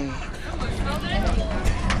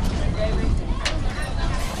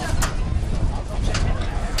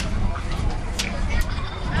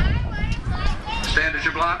 Stand at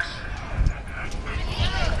your blocks.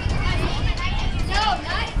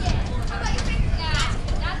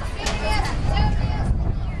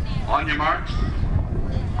 On your marks.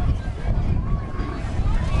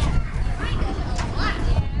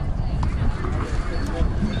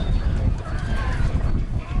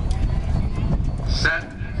 Set.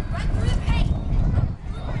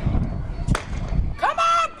 Come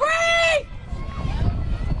on, Bree!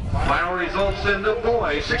 Final results in the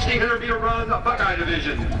boys 1600-meter run, Buckeye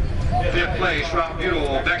Division. 5th place, Rob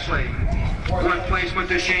Buell, Bexley. 4th place went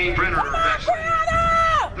to Shane Brenner, Bexley.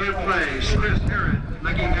 3rd place, Chris Herod,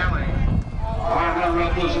 Licking Valley. Our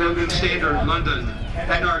runner-up was Logan Standard, London.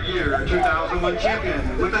 And our year 2001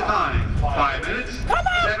 champion with the time 5 minutes,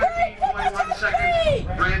 17.1 seconds,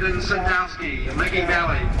 Brandon Sandowski, Licking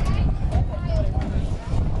Valley.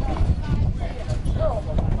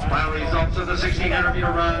 Final results of the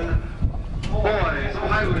 1600-meter run, boys,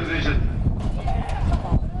 Ohio Division.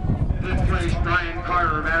 5th place, Brian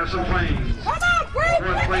Carter, Madison Plains.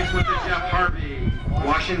 4th place went to Jeff Harvey,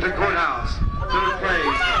 Washington Courthouse. 3rd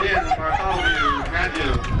place, Ben Bartholomew,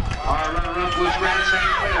 Grandview. Our runner-up was Grant St.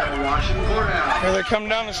 Clair, Washington Courthouse. Here they come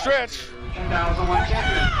down the stretch. 2001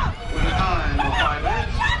 champion with a time of 5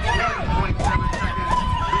 minutes, 11.7 seconds.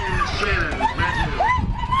 Ben Shannon, Grandview.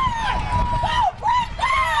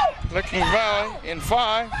 Licking Valley in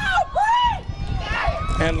 5.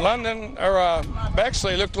 And London, or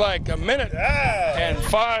Bexley looked like a minute and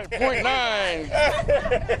 5.9.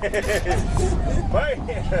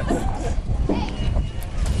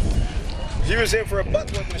 She was in for a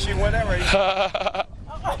butt whip when she went over.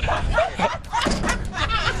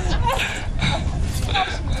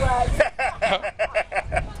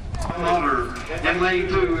 In lane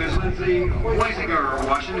 2 is Lindsay Weisinger,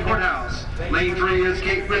 Washington Courthouse. Lane 3 is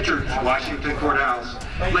Kate Richards, Washington Courthouse.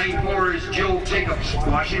 Lane 4 is Jill Jacobs,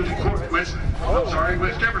 West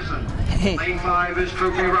Jefferson. Lane 5 is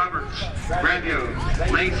Trophy Roberts, Grandview.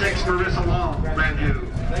 Lane 6, Marissa Long, Grandview.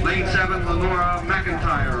 Lane 7, Lenora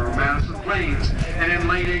McIntyre, Madison Plains. And in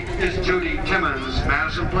lane 8 is Jody Timmons,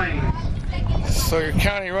 Madison Plains. So your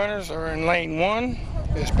county runners are in lane 1.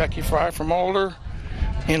 Is Becky Fry from Alder.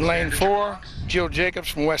 In lane 4, Jill Jacobs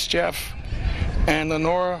from West Jeff. And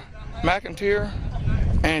Lenora McIntyre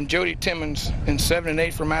and Jody Timmons in 7 and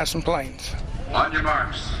 8 for Madison Plains. On your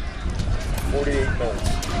marks. 48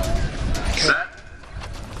 minutes. Set.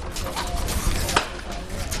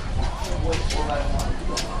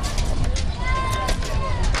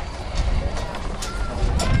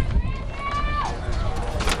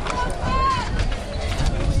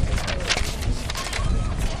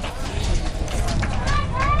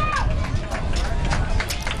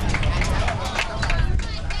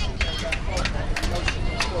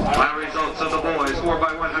 Of the boys,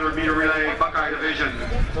 4x100 meter relay, Buckeye Division.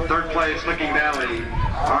 3rd place, Licking Valley.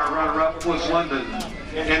 Our runner-up was London.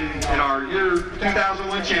 And our year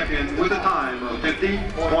 2001 champion with a time of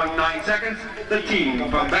 50.9 seconds, the team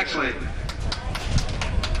from Bexley.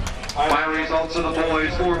 Final results of the boys,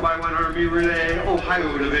 4x100 meter relay,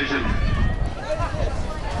 Ohio Division.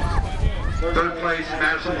 3rd place,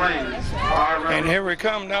 Madison Plains. And here we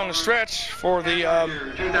come down the stretch for the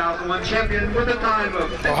 2001 champion with a time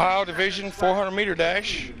of Ohio Division 400-meter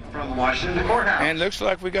dash. From Washington Courthouse. And looks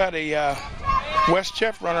like we got a West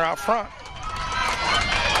Jeff runner out front.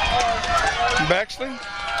 Bexley.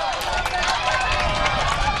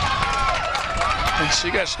 And she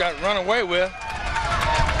got run away with.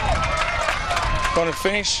 Going to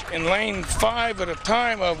finish in lane 5 at a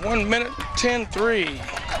time of 1 minute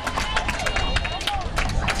 10.3.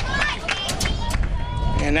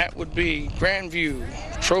 And that would be Grandview,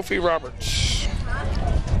 Trophy Roberts.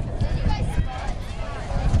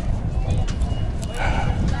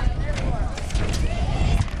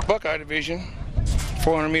 Buckeye Division,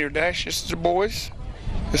 400-meter dash. This is the boys.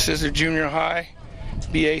 This is the junior high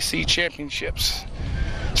BAC championships.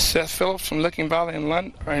 Seth Phillips from Licking Valley in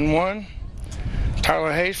 1.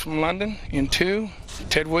 Tyler Hayes from London in 2.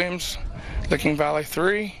 Ted Williams, Licking Valley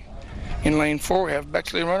 3. In lane 4, we have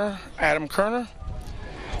Bexley runner Adam Kerner.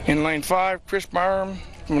 In lane 5, Chris Byram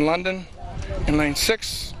from London. In lane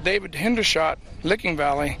 6, David Hendershot, Licking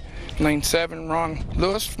Valley. Lane 7, Ron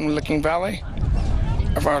Lewis from Licking Valley,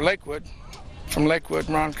 of our Lakewood. From Lakewood,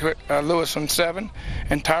 Ron Lewis in 7,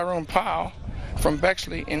 and Tyrone Powell from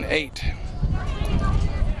Bexley in 8.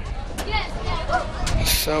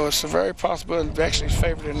 So it's a very possible that Bexley's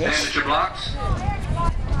favored in this. Stand at your blocks.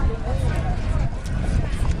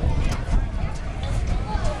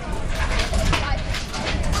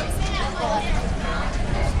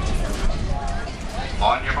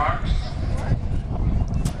 On your marks.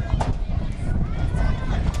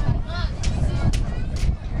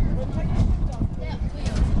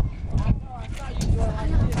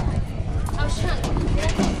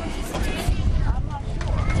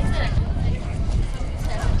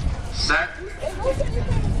 Set.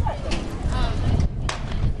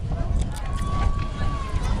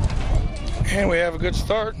 And we have a good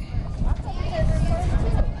start.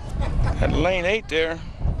 At lane 8 there.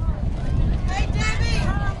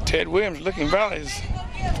 Ted Williams, Licking Valley, is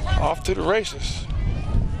off to the races.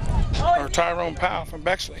 Or Tyrone Powell from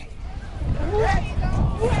Bexley.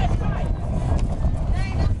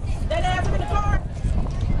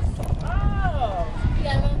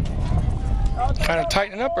 Kind of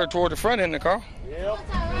tightening up there toward the front end of the car. Yep.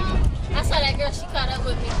 I saw that girl, she caught up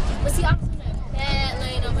with me. But see, I was in that bad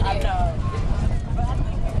lane over there. Come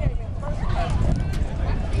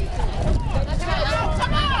on, Tyrone! Pick it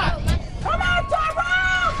out! Come on, Tyrone!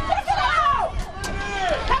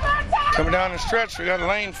 Coming down the stretch, we got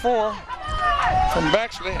lane 4 from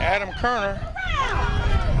Bexley, Adam Kerner.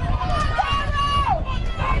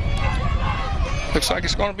 Looks like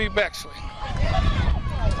it's going to be Bexley.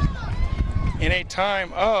 In a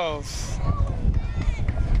time of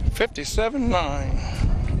 57.9.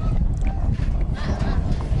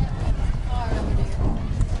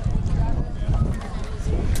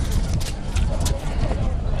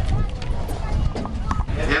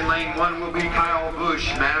 In lane 1 will be Kyle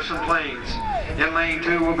Bush, Madison Plains. In lane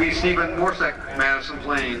 2 will be Stephen Morsek, Madison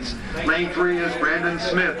Plains. Lane 3 is Brandon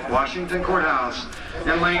Smith, Washington Courthouse.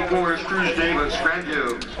 In lane 4 is Cruz Davis,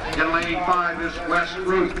 Grandview. In lane 5 is West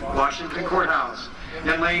Ruth, Washington Courthouse.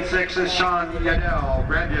 In lane 6 is Sean Yadell,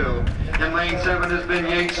 Grandview. In lane 7 is Ben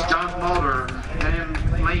Yates, John Mulder. And in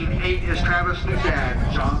lane 8 is Travis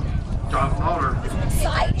Newsad, John Mulder.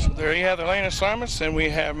 So there you have the lane assignments, and we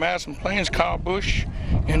have Madison Plains, Kyle Bush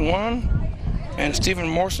in 1, and Stephen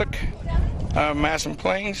Morsek, Madison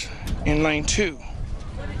Plains in lane 2.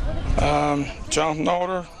 Jonathan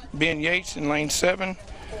Alder, Ben Yates in lane 7,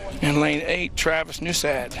 and lane 8, Travis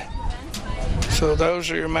Newsad. So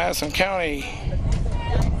those are your Madison County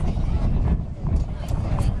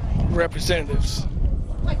representatives.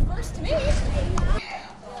 Like first to me.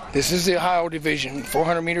 This is the Ohio Division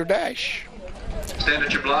 400-meter dash. Stand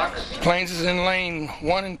at your blocks. Plains is in lane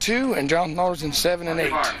 1 and 2, and Jonathan Alder's in 7 and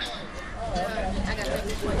 8.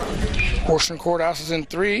 Washington Courthouse is in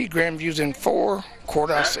 3, Grandview's in 4,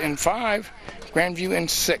 Courthouse in 5, Grandview in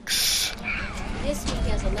 6. This week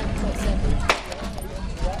has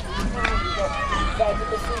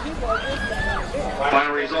 11.7.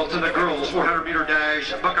 Final results in the girls 400-meter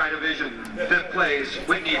dash, Buckeye Division. 5th place,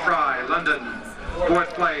 Whitney Fry, London.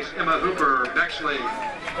 4th place, Emma Hooper, Bexley.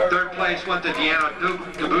 3rd place went to Deanna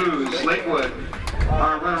DeBooz, Lakewood.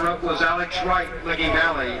 Our runner-up was Alex Wright, Licking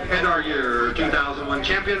Valley, and our year 2001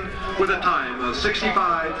 champion with a time of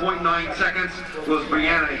 65.9 seconds was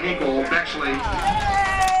Brianna Hinkle, Bexley.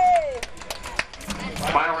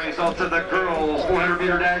 Final results of the girls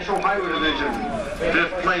 400-meter dash Ohio Division.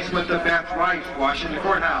 5th place went to Beth Wright, Washington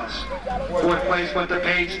Courthouse. 4th place went to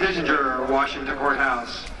Paige Dissinger, Washington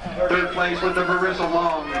Courthouse. 3rd place went to Marissa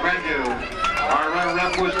Long, Grandview. Our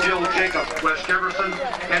runner-up was Jill Jacob, West Jefferson,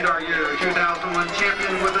 and our year 2001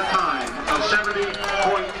 champion with a time of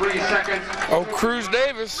 70.3 seconds. Oh, Cruz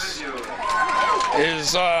Davis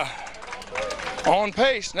is on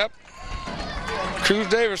pace. Yep. Cruz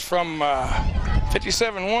Davis from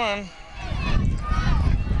 57.1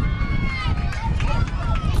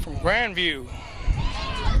 from Grandview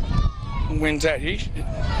wins that.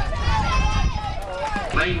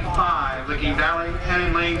 Lane 5, Licking Valley, and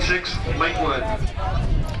in lane 6, Lakewood.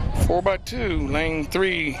 4x2, lane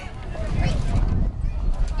 3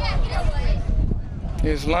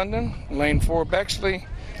 is London, lane 4 Bexley,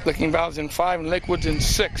 Licking Valley's in 5, and Lakewood's in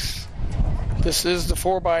 6. This is the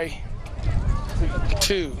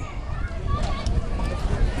 4x2.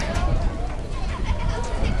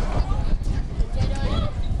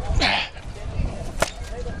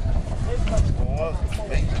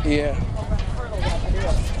 Yeah.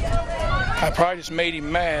 I probably just made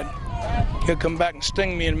him mad. He'll come back and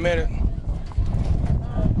sting me in a minute.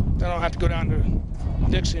 Then I'll have to go down to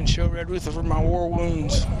Dixon, show Red Luther for my war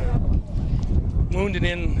wounds. Wounded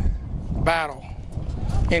in battle,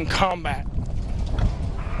 in combat.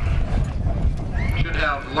 Should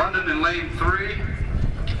have London in lane 3,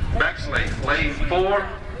 Bexley, lane 4,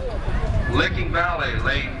 Licking Valley,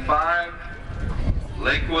 lane 5,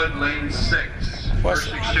 Lakewood, lane 6.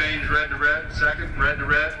 First exchange, red to red. Second, red to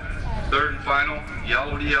red. Third and final,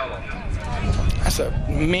 yellow to yellow. That's a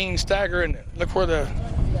mean stagger, isn't it? Look where the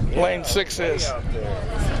lane 6 is.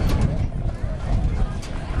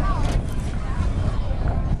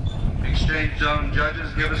 Exchange zone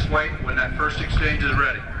judges, give us weight when that first exchange is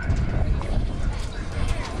ready.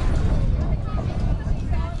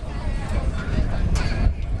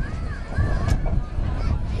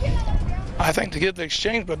 I think to get the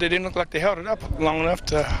exchange, but they didn't look like they held it up long enough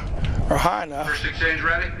to, or high enough. First exchange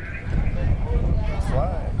ready?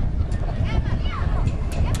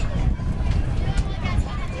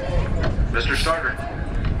 Mr. Starter.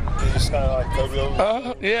 You just kind of like go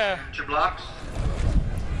over. Yeah. Your blocks.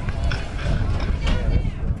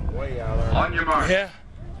 Way out there. On your mark. Yeah.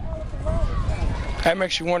 That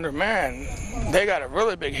makes you wonder, man, they got a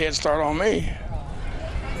really big head start on me.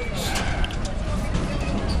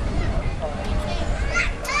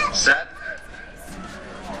 Set.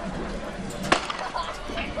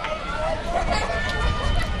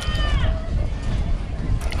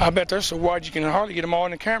 I bet they're so wide you can hardly get them all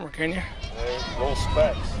in the camera, can you? Little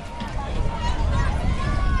specs.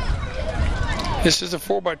 This is a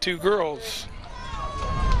 4x2 girls.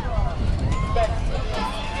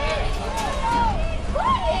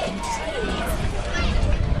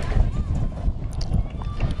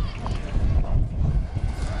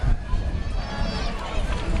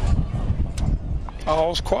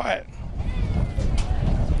 All's quiet.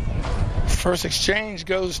 First exchange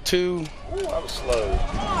goes to. Ooh, that was slow.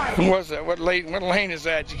 Who was that? What lane is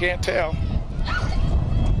that? You can't tell.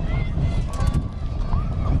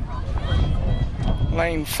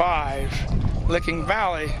 Lane 5, Licking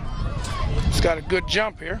Valley. It's got a good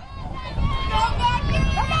jump here. Come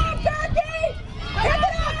on, Becky! Pick it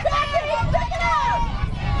up, Becky! Pick it up!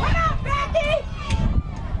 Come on, Becky!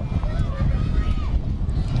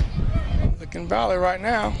 Licking Valley right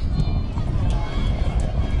now.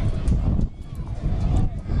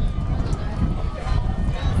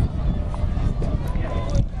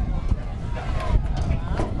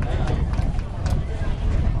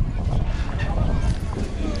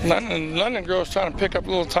 London girl's trying to pick up a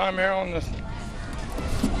little time here on the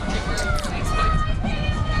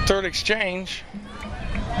third exchange,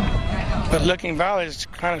 but Licking Valley's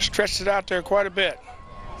kind of stretched it out there quite a bit.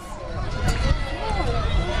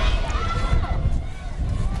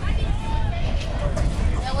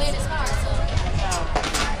 That lane is hard, so.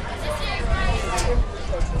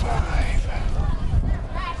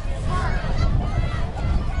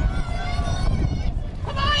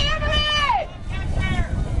 Come on, Emily!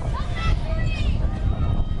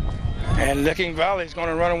 And Licking Valley's going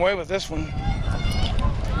to run away with this one.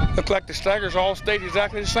 Look like the staggers all stayed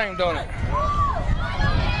exactly the same, don't it?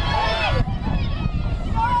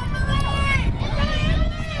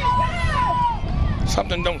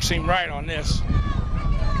 Something don't seem right on this.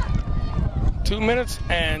 2 minutes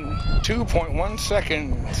and 2.1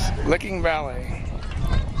 seconds. Licking Valley.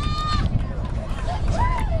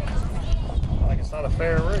 Like it's not a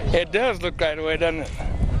fair race. It does look that way, doesn't it?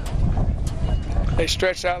 They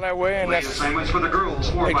stretch out that way, and Lane that's assignments for the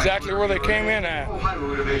girls. 4x2 exactly where they came in at.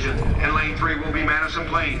 Ohio Division. And lane 3 will be Madison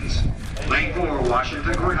Plains. Lane 4,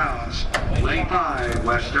 Washington Courthouse. Lane 5,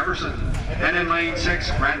 West Jefferson. And in lane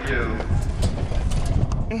 6, Grandview.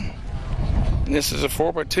 This is a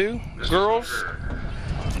 4x2 girls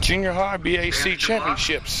junior high BAC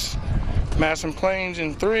championships. Madison Plains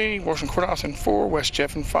in 3, Washington Courthouse in 4, West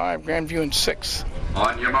Jeff in 5, Grandview in 6.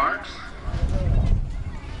 On your marks.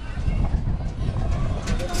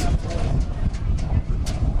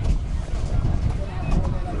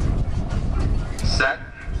 Set.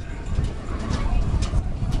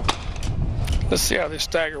 Let's see how this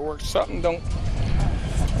stagger works. Something don't.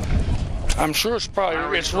 I'm sure it's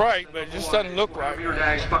right, but it just doesn't look right.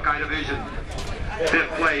 Dash Buckeye Division.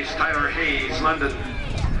 5th place, Tyler Hayes, London.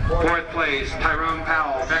 4th place, Tyrone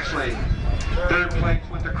Powell, Bexley. 3rd place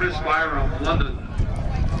went to Chris Byram, London.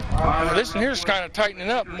 Well, this one here's kind of tightening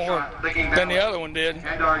up more than the other one did.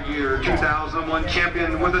 And our year 2001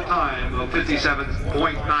 champion with a time of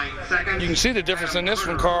 57.9 seconds. You can see the difference in this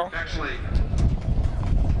one, Carl. Bexley.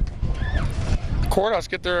 Courthouse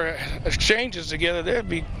get their exchanges together, they'd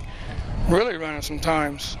be really running some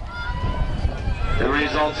times. The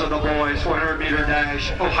results of the boys 400-meter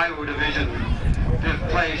dash Ohio Division. 5th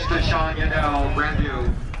place, Deshaun Yadell,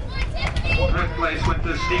 Grandview. Fourth place went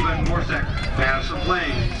to Stephen Morsek, Madison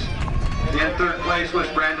Plains. In third place was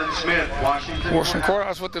Brandon Smith, Washington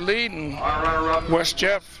Courthouse with the lead, and Our runner-up, West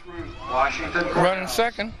Jeff Washington running Courthouse.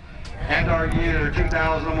 second. And our year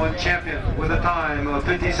 2001 champion with a time of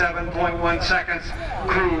 57.1 seconds,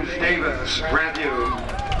 Cruz Davis, Grandview.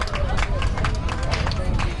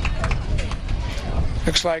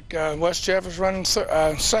 Looks like West Jeff is running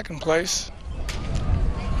second place,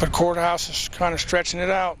 but Courthouse is kind of stretching it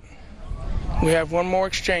out. We have one more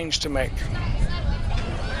exchange to make.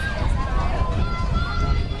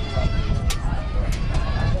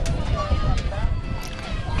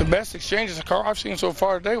 The best exchanges of car I've seen so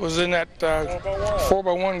far today was in that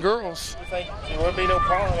 4x1 girls. I think there would be no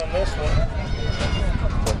problem on this one,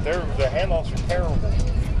 but the handles are terrible. I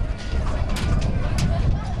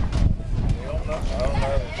don't know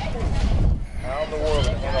how in the world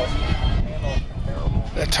the handles are terrible.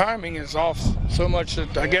 The timing is off so much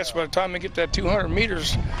that I guess by the time they get that 200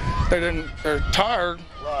 meters, they're tired.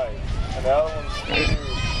 Right, and the other ones either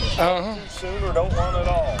too soon or don't run at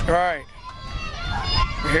all. Right.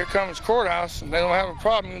 Here comes Courthouse, and they don't have a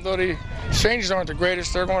problem. Even though the exchanges aren't the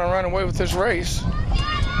greatest, they're going to run away with this race.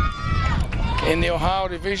 In the Ohio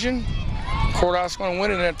division, Courthouse is going to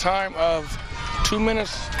win it in a time of 2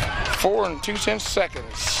 minutes, 4 2/10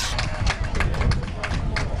 seconds.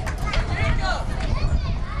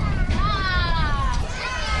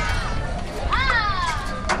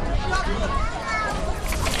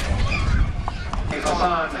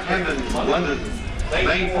 Hassan Hendon, London.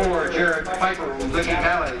 Lane 4, Jared Piper, Licking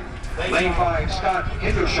Valley. Lane 5, Scott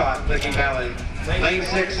Hindershot, Licking Valley. Lane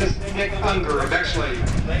 6 is Nick Unger, Bexley.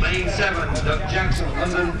 Lane 7, Doug Jackson,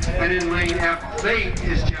 London. And in lane F8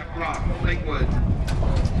 is Jeff Brock, Lakewood.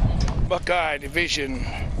 Buckeye division,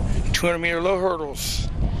 200 meter low hurdles.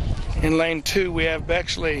 In lane 2 we have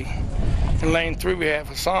Bexley. In lane 3 we have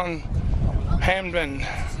Hassan Hamdan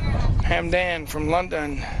from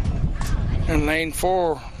London. In lane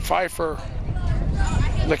 4, Pfeiffer,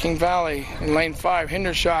 Licking Valley. In lane 5,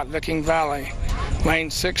 Hendershot, Licking Valley. Lane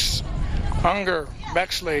 6, Unger,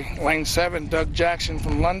 Bexley. Lane 7, Doug Jackson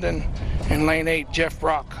from London. And lane 8, Jeff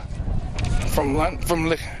Brock from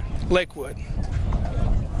Lakewood.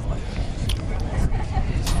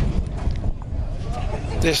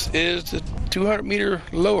 This is the 200 meter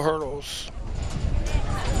low hurdles.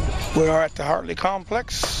 We are at the Hartley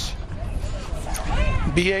Complex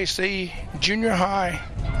BAC Junior High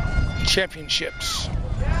Championships.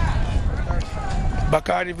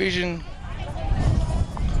 Buckeye Division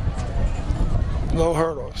low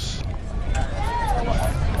hurdles.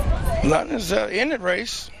 London is in the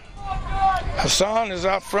race. Hassan is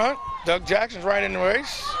out front. Doug Jackson's right in the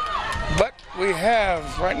race. But we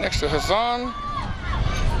have right next to Hassan,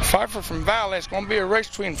 Pfeiffer from Valley. It's going to be a race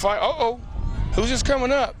between who's just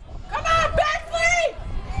coming up? Come on, Bexley!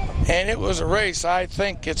 And it was a race. I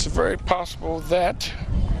think it's very possible that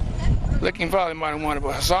Licking Valley might have won it,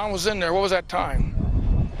 but Hassan was in there. What was that time?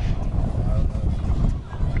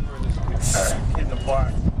 In the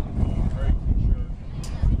black.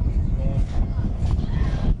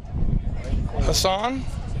 Hassan?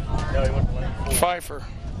 No, he went to lane 4. Pfeiffer.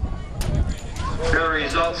 The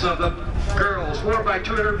results of the girls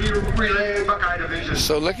 4x200 meter relay Buckeye Division.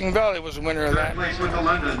 So Licking Valley was the winner of Third that. place went to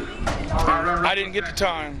London. I didn't get the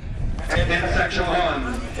time. In section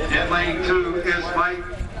 1, in lane 2 is Mike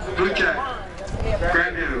Duchek,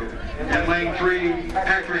 Grandview. In lane 3,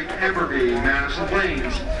 Patrick Emberby, Madison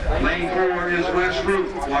Plains. Lane 4 is Wes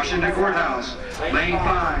Roof, Washington Courthouse. Lane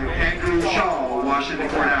 5, Andrew Shaw, Washington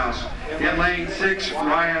Courthouse. In lane 6,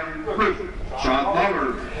 Ryan Roof, John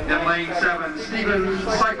Lawler. In lane 7, Stephen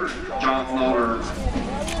Seifert, John Lawler.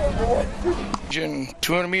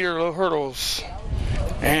 200 meter low hurdles.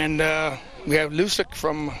 And we have Lusick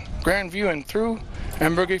from Grandview and through,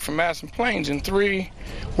 Embergy from Madison Plains. In 3,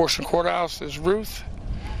 Washington Courthouse is Ruth.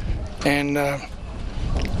 And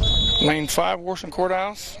lane 5, Washington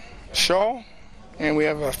Courthouse, Shaw. And we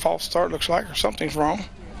have a false start, looks like, or something's wrong.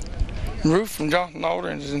 Ruth from Johnson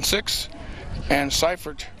Alders is in 6. And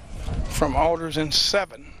Seifert from Alders in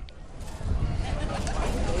 7.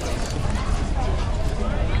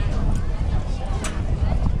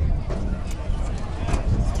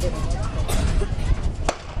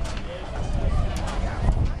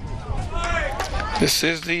 This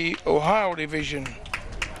is the Ohio Division,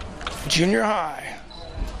 Junior High.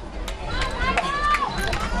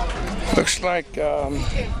 Looks like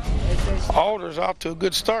Alders off to a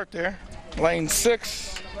good start there. Lane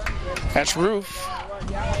 6, that's Roof.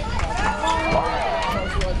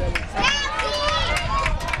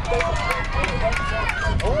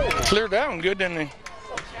 Cleared that one good, didn't he?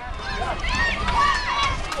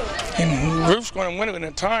 And Ruth's going to win it in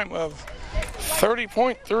a time of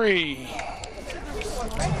 30.3.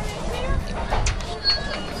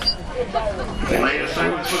 Lane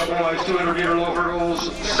assignments for the boys, 200-meter low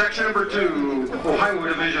hurdles, section number 2, Ohio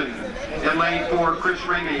Division. In lane 4, Chris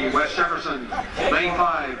Ramey, West Jefferson. Lane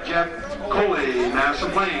 5, Jeff Coley, Madison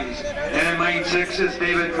Plains. And in lane 6 is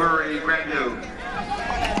David Murray, Grandview.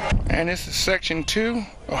 And this is section 2,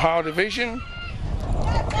 Ohio Division.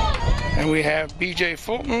 And we have BJ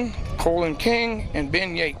Fulton, Colin King, and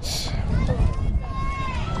Ben Yates.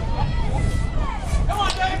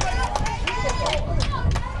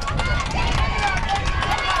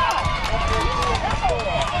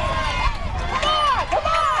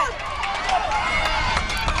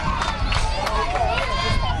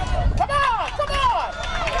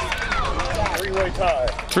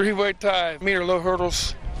 Three-way tie, meter low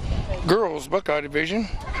hurdles, girls Buckeye Division.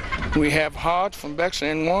 We have Hodge from Bexley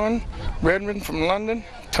in 1, Redmond from London,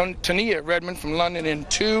 Tania Redmond from London in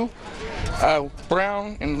 2,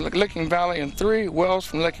 Brown in Licking Valley in 3, Wells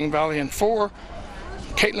from Licking Valley in 4,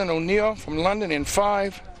 Caitlin O'Neill from London in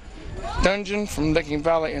 5, Dungeon from Licking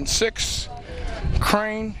Valley in 6,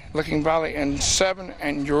 Crane, Licking Valley in 7,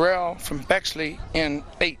 and Urell from Bexley in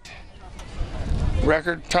 8.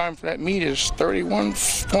 Record time for that meet is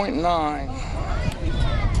 31.9.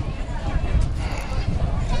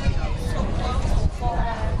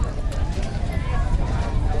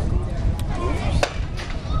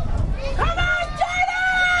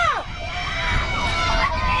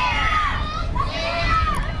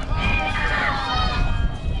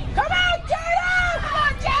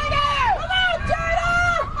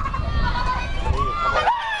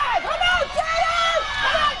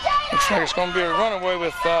 It's going to be a runaway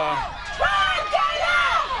with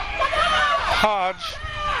Hodge.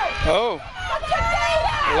 Oh,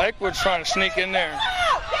 Lakewood's trying to sneak in there.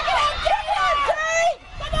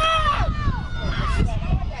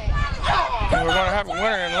 And we're going to have a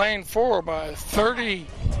winner in lane 4 by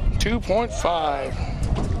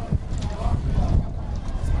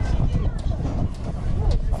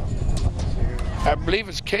 32.5. I believe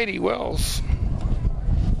it's Katie Wells.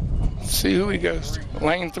 See who he goes to.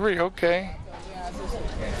 Lane 3, okay.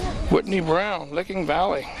 Whitney Brown, Licking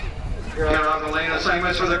Valley. Here on the lane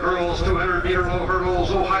assignments for the girls, 200-meter low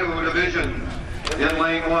hurdles, Ohio Division. In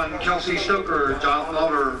lane 1, Kelsey Stoker, Jonathan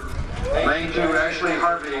Lauder. Lane 2, Ashley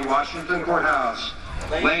Harvey, Washington Courthouse.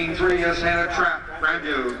 Lane 3 is Hannah Trapp,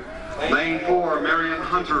 Grandview. Lane 4, Marion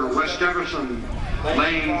Hunter, West Jefferson.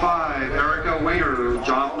 Lane 5, Erica Wader,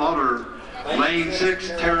 Jonathan Lauder. Lane 6,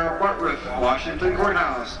 Tara Bartworth, Washington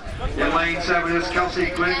Courthouse. In lane 7 is Kelsey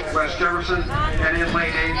Glick, West Jefferson. And in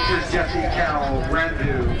lane 8 is Jessie Cowell,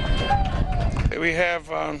 Grandview. We have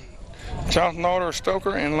Jonathan Lauder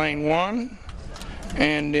Stoker in lane 1.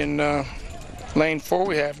 And in lane 4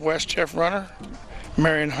 we have West Jeff Runner,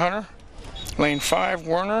 Marion Hunter. Lane 5,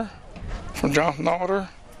 Werner from Jonathan Lauder.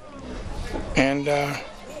 And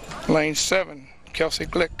lane 7, Kelsey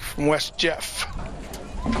Glick from West Jeff.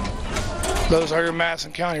 Those are your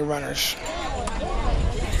Madison County runners.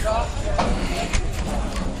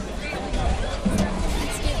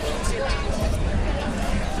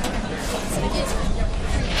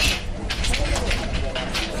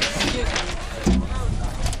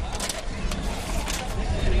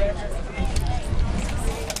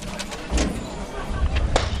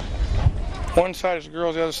 One side is the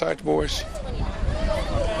girls, the other side is the boys.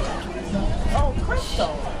 Oh,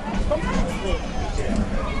 Crystal.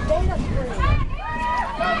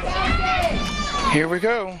 Here we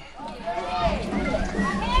go.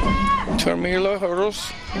 200-meter low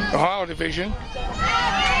hurdles, Ohio Division.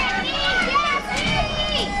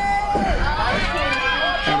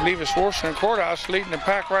 I believe it's Washington Courthouse leading the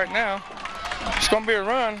pack right now. It's going to be a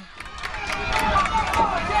run.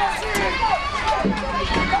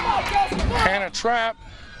 Hannah Trapp,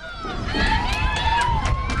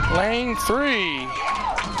 lane 3.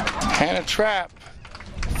 Hannah Trapp,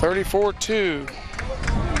 34.2.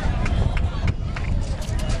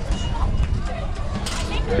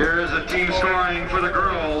 Here is the team scoring for the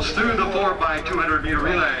girls through the 4x200-meter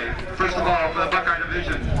relay. First of all, for the Buckeye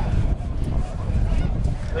Division,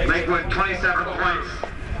 Lakewood 27 points,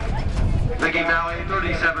 Licking Valley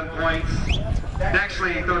 37 points,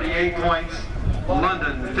 Bexley 38 points,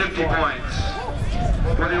 London 50 points.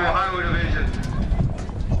 For the Ohio Division,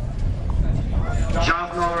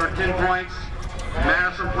 Jonathan Lauder 10 points,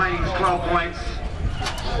 Madison Plains 12 points,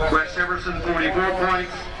 West Jefferson 44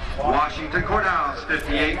 points, Washington Courthouse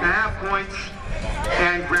 58.5 points,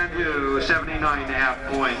 and Grandview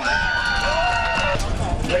 79.5 points.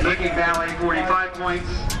 Licking Valley 45 points,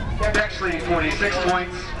 Bexley 46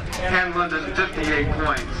 points, and London 58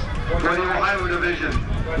 points. For the Ohio division,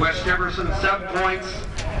 West Jefferson 7 points,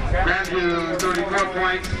 Grandview 34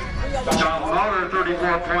 points, John Muller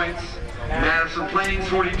 34 points, Madison Plains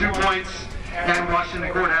 42 points, and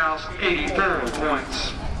Washington Courthouse 84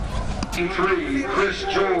 points. Lane 3, Chris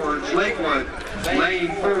George, Lakewood.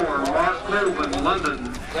 Lane 4, Mark Colvin,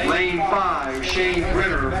 London. Lane 5, Shane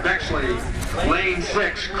Ritter, Bexley. Lane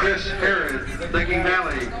 6, Chris Herod, Licking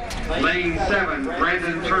Valley. Lane 7,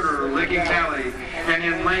 Brandon Turner, Licking Valley. And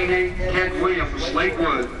in Lane 8, Kent Williams,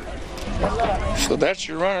 Lakewood. So that's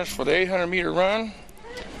your runners for the 800-meter run.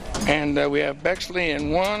 And we have Bexley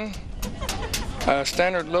in 1,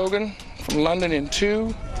 Standard Logan from London in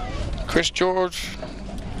 2, Chris George,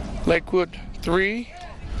 Lakewood 3,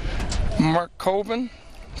 Mark Colvin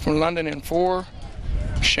from London in 4,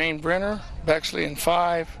 Shane Brenner, Bexley in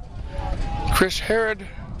 5, Chris Herod,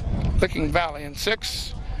 Licking Valley in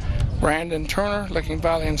 6, Brandon Turner, Licking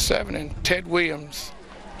Valley in 7, and Ted Williams,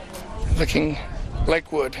 Licking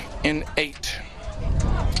Lakewood in 8.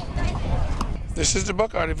 This is the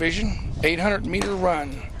Buckeye Division 800-meter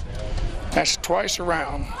run. That's twice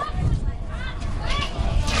around.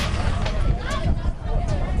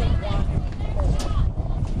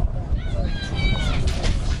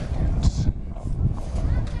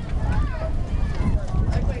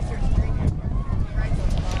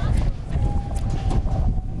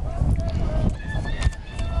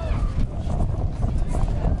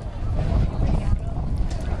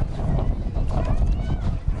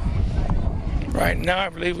 Right now, I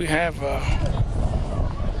believe we have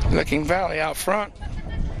Licking Valley out front.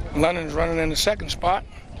 London's running in the second spot.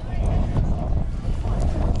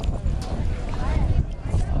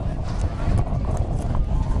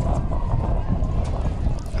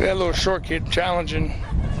 That little short kid challenging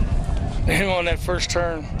him on that first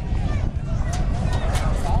turn.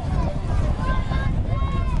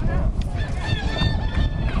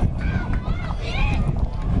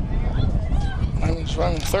 London's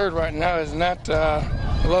running third right now. Isn't that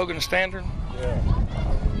Logan Standard? Yeah.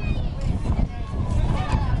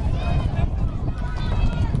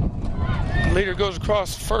 Leader goes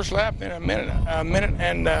across the first lap in a minute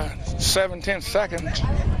and 7/10 seconds.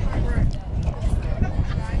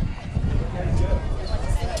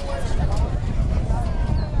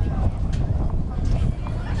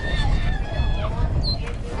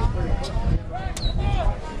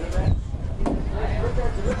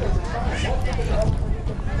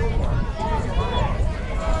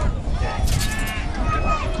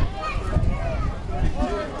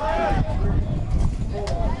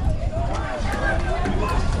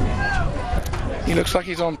 He looks like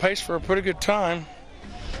he's on pace for a pretty good time.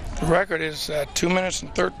 The record is 2 minutes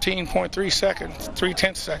and 13.3 seconds,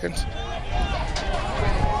 3/10 seconds.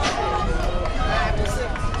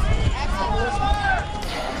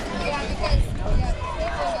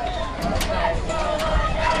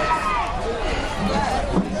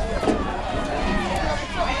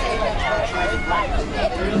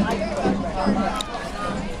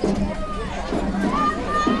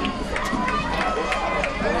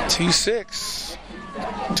 T6.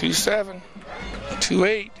 2.7,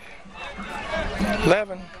 2.8,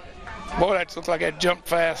 11. Boy, that looks like that jumped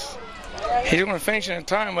fast. He's going to finish in a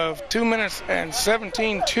time of 2 minutes and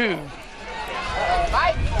 17.2.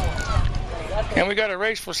 And we got a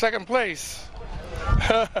race for second place.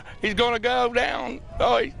 He's going to go down.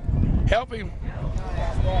 Oh, help him.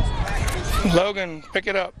 Logan, pick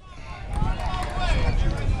it up.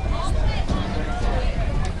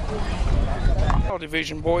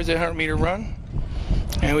 Division boys 800-meter run.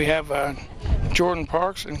 And we have Jordan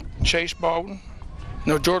Parks and Chase Baldwin.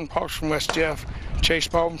 No, Jordan Parks from West Jeff, Chase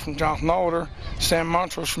Baldwin from Jonathan Alder, Sam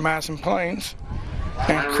Montrose from Madison Plains,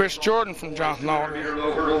 and Chris Jordan from Jonathan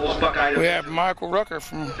Alder. We have Michael Rucker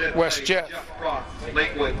from West Jeff.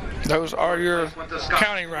 Those are your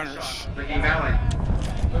county runners.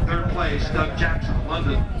 Third place, Doug Jackson,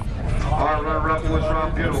 London. Our runner-up was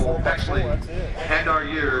Rob Buell, Bexley. And our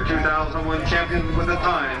year 2001 champion with a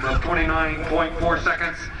time of 29.4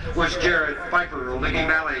 seconds was Jared Pfeiffer, Licking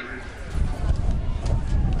Valley.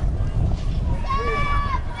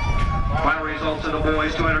 Final results in the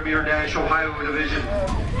boys 200-meter dash Ohio division.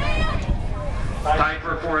 Tied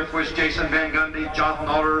for fourth was Jason Van Gundy, Jonathan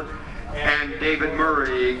Alder, and David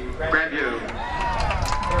Murray, Grandview.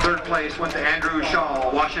 Third place went to Andrew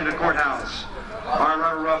Shaw, Washington Courthouse. Our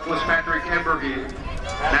runner-up was Patrick Emberge,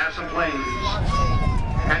 Madison Plains.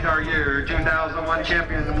 And our year 2001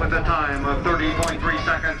 champion with a time of 30.3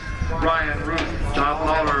 seconds, Ryan Ruth, Jonathan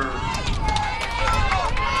Alder.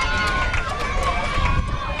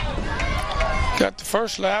 Got the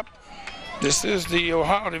first lap. This is the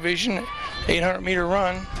Ohio Division 800-meter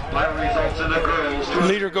run. Final results in the girls. The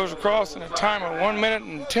leader goes across in a time of 1 minute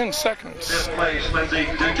and 10 seconds. Fifth place, Lindsay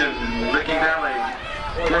Dugan, Licking Valley.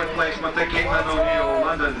 Fourth place, Caitlin O'Neill,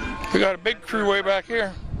 London. We got a big crew way back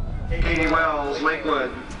here. Katie Wells,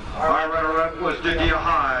 Lakewood. Our runner-up was Judia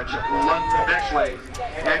Hodge, London, Bexley.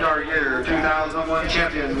 And our year 2001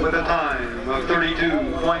 champion with a time of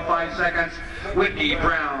 32.5 seconds, Whitney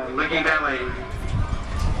Brown, Licking Valley.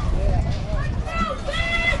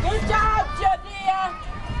 Good job, Judia.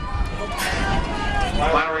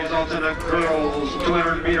 Final results in the girls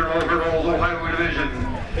 200-meter hurdles Ohio division.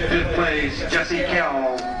 Fifth place, Jessie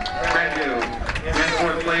Kell, Grandview. And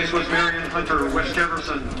fourth place was Marion Hunter, West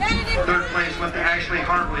Jefferson. Third place went to Ashley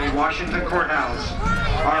Hartley, Washington Courthouse.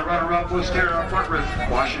 Our runner-up was Tara Portruth,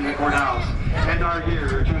 Washington Courthouse. And our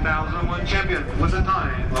year 2001 champion with a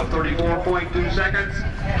time of 34.2 seconds,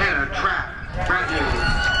 Hannah Trapp, Grandview.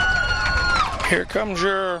 Here comes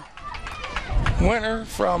your winner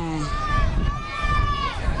from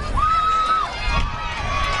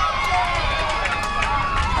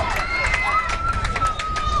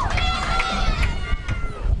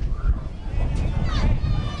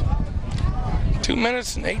Two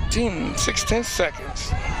minutes and 16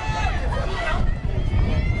 seconds.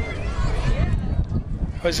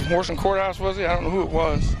 Was it Morrison Courthouse, was it? I don't know who it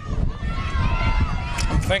was.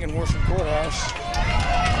 I'm thinking Morrison Courthouse.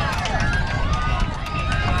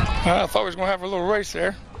 I thought we was going to have a little race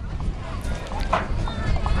there.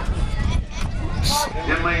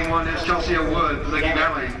 In lane 1 is Chelsea Wood, Licking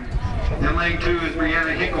Valley. In lane 2 is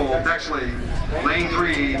Brianna Hinkle, Bexley. Lane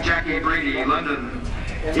 3, Jackie Brady, London.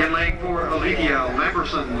 In lane 4, Alethea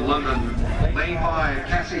Lamberson, London. Lane 5,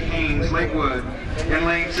 Cassie Haynes, Lakewood. In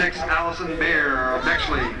lane 6, Allison Bear,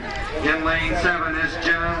 Bexley. In lane 7 is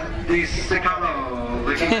Jen DiSicalo,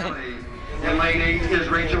 Licking Valley. In lane 8 is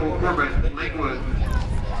Rachel Corbett, Lakewood.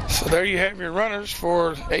 So there you have your runners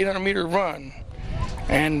for 800-meter run.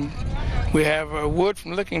 And we have Wood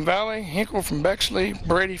from Licking Valley, Hinkle from Bexley,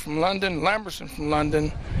 Brady from London, Lamberson from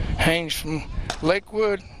London, Haynes from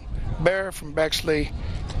Lakewood, Bear from Bexley,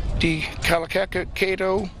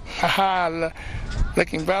 Cato,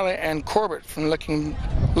 Licking Valley, and Corbett from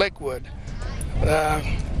Lakewood.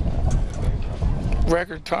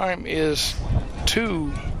 Record time is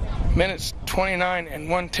 2 minutes 29 and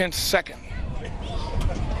 1/10 second.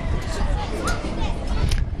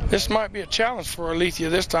 This might be a challenge for Alethea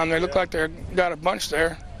this time. They look like they've got a bunch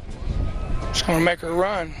there. Just going to make her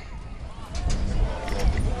run.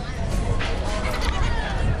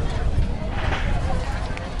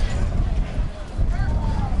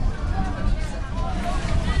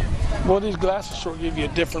 Well, these glasses sort of give you a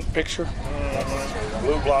different picture.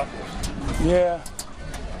 Blue block. Yeah.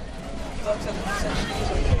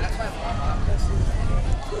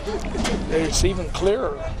 It's even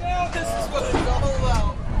clearer. This is what it's all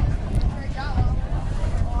about.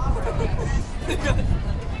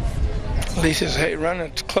 Lisa's running a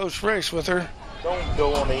close race with her. Don't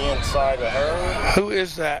go on the inside of her. Who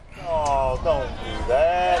is that? Oh, don't do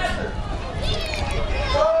that.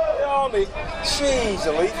 Jeez,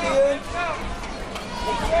 Alethea.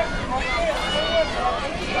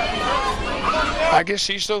 I guess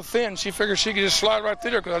she's so thin, she figured she could just slide right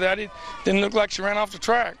through there because that didn't look like she ran off the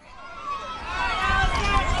track.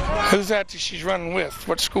 Who's that she's running with?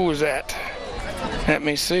 What school is that? Let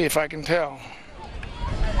me see if I can tell.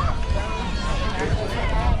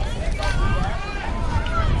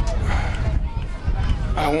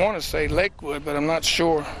 I want to say Lakewood, but I'm not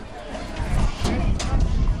sure.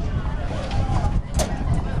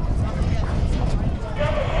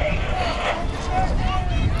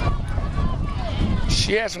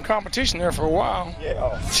 She had some competition there for a while.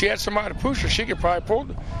 Yeah. She had somebody to push her. She could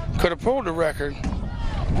probably could have pulled the record.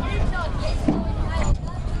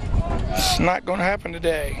 It's not going to happen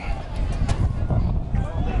today.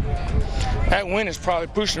 That wind is probably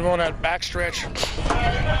pushing them on that back stretch. You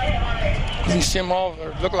can see them all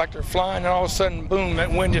look like they're flying, and all of a sudden, boom,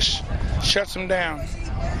 that wind just shuts them down.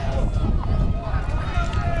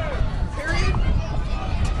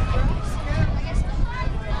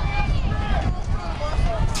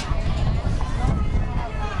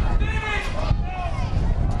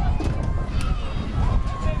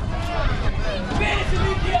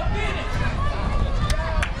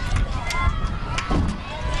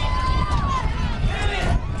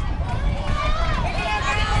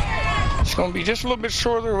 It's going to be just a little bit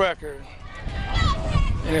short of the record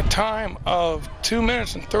in a time of 2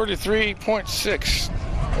 minutes and 33.6.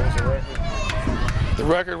 What was the record? The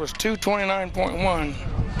record was 2:29.1.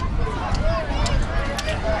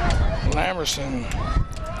 Lamberson.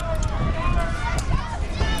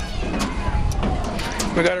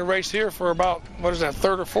 We got a race here for about, what is that,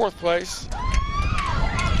 third or fourth place.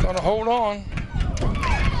 Gonna hold on.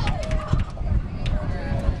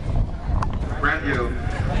 Grandview.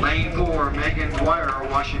 Lane 4, Megan Dwyer,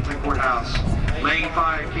 Washington Courthouse. Lane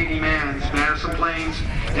 5, Katie Manns, Madison Plains.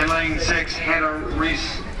 And Lane 6, Hannah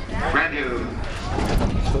Reese, Grandview.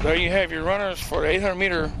 So there you have your runners for the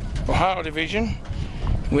 800-meter Ohio division.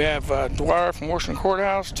 We have Dwyer from Washington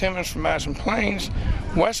Courthouse, Timmons from Madison Plains,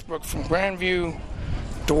 Westbrook from Grandview,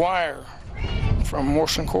 Dwyer from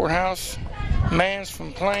Washington Courthouse, Manns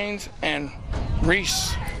from Plains, and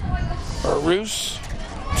Roos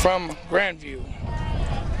from Grandview.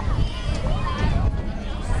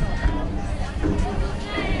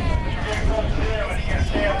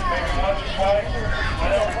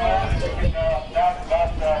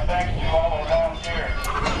 Thanks to all the volunteers.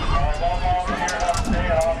 Today,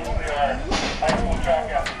 and obviously our high school track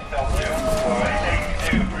athletes too. So anything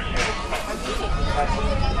you do, appreciate it.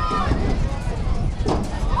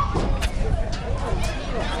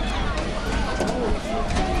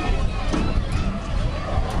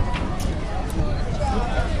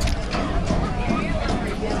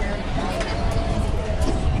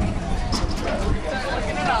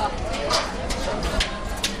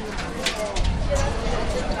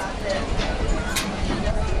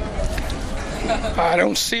 I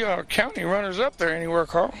don't see our county runners up there anywhere,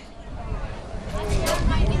 Carl.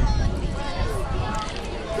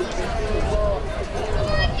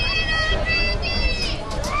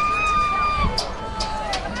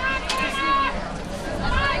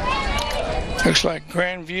 Looks like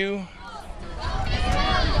Grandview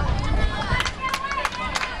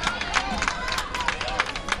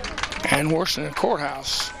and Washington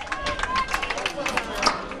Courthouse.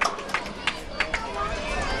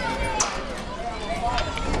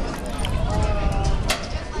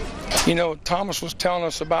 You know, Thomas was telling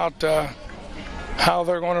us about how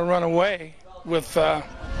they're going to run away with the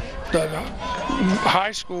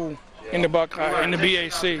high school in the Buckeye, in the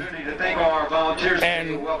BAC.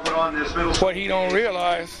 And what he don't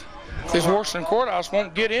realize is Washington Courthouse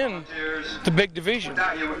won't get in the big division.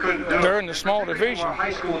 They're in the small division. Our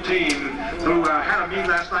high school team who had a meet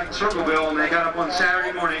last night in Circleville, and they got up on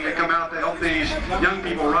Saturday morning to come out to help these young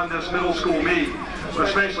people run this middle school meet. So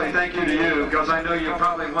especially thank you to you, because I know you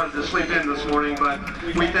probably wanted to sleep in this morning, but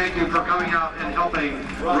we thank you for coming out and helping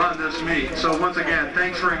run this meet. So once again,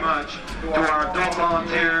 thanks very much to our adult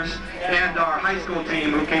volunteers and our high school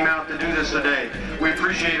team who came out to do this today. We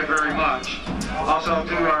appreciate it very much. Also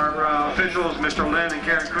to our officials, Mr. Lynn and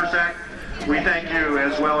Karen Kursak, we thank you,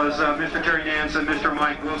 as well as Mr. Terry Nance and Mr.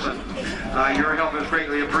 Mike Wilson. Your help is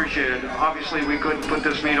greatly appreciated. Obviously, we couldn't put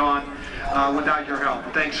this meet on without your help.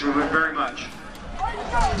 Thanks very much.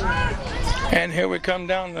 And here we come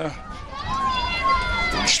down the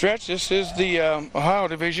stretch. This is the Ohio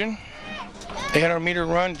division, 800-meter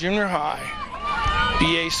run junior high,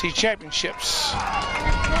 BAC championships.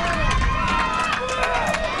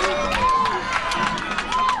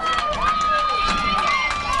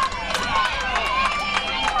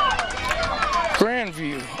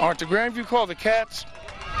 Grandview. Aren't the Grandview called the Cats?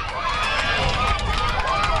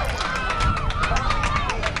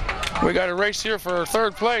 We got a race here for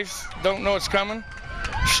third place. Don't know it's coming.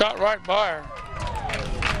 Shot right by her.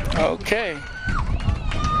 Okay.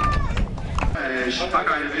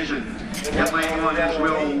 Buckeye division. In lane 1 is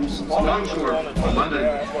Will Longsworth,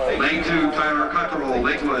 London. Lane 2, Tyler Cottrell,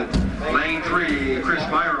 Lakewood. Lane 3, Chris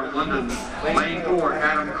Meyer of London. Lane 4,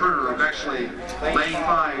 Adam Kerner of Bexley. Lane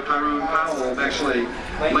 5, Tyrone Powell of Bexley.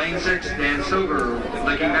 Lane 6, Dan Silver,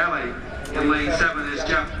 Licking Valley. In lane 7 is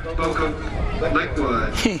Jeff Boca,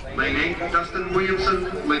 Lakewood. Lane 8, Dustin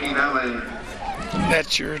Williamson, Licking Valley.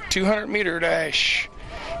 That's your 200-meter dash.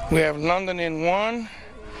 We have London in 1,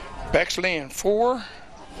 Bexley in 4,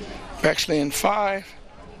 Bexley in 5,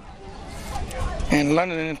 and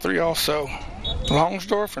London in 3 also.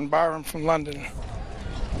 Longsdorf and Byram from London.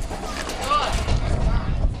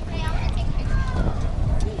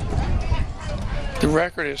 The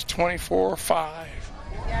record is 24-5.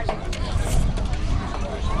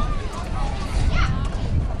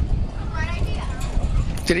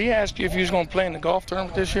 Did he ask you if you was going to play in the golf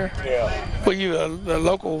tournament this year? Yeah. Were you a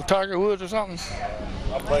local Tiger Woods or something?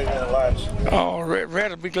 I played in the lights. Oh,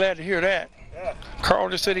 Red would be glad to hear that. Yeah. Carl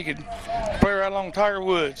just said he could play right along Tiger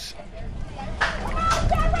Woods.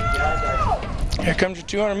 Here comes your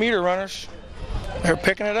 200-meter runners. They're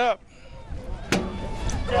picking it up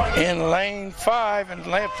in lane 5 and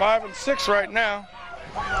lane 5 and 6 right now.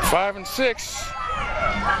 5 and 6.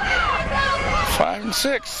 5 and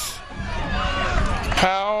 6.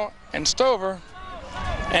 Powell and Stover,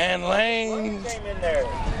 and Lane Came in there.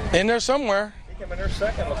 in there somewhere. He him in their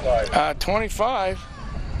second, look like. 25.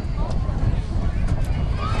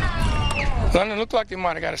 London looked like they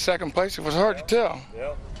might have got a second place. It was hard to tell.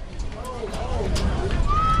 Yep.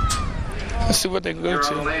 Let's see what they go Here are the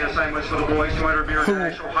to. lane assignments for the boys, 200 meter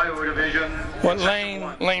dash, Ohio division. What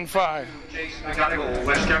lane? Lane 5. Jason McGonigal,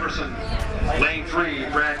 West Jefferson. Lane 3,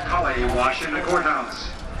 Brad Cully, Washington Courthouse.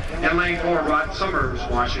 In lane 4, Rod Summers,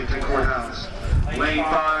 Washington Courthouse. Lane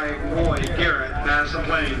 5, Roy Garrett, Madison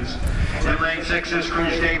Plains. In lane 6 is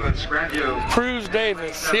Cruz Davis, Grandview. Cruz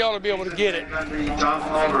Davis. He ought to be able to get it. John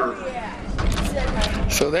Mulder.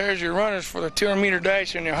 So there's your runners for the 200 meter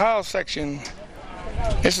dash in the Ohio section.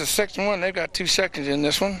 This is section 1. They've got 2 sections in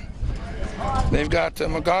this one. They've got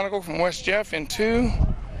McGonigal from West Jeff in 2,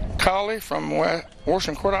 Colley from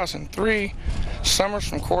Washington Courthouse in 3, Summers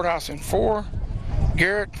from Courthouse in 4,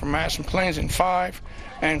 Garrett from Madison Plains in 5,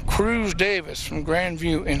 and Cruz Davis from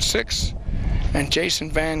Grandview in 6, and Jason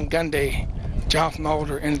Van Gundy, Jonathan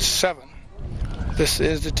Alder in 7. This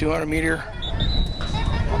is the 200 meter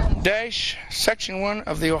dash, section 1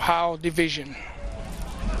 of the Ohio division.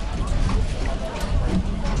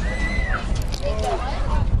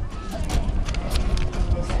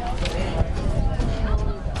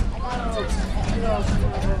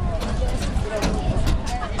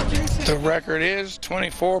 The record is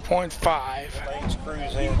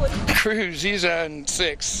 24.5. Cruz, he's in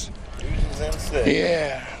 6.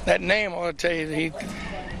 Yeah, that name ought to tell you that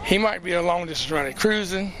he might be a long distance runner.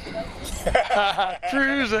 Cruising.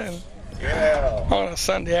 Cruising. Yeah. On a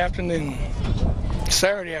Sunday afternoon.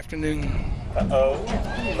 Saturday afternoon. Uh-oh.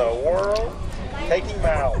 The world. Take him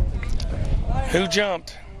out. Who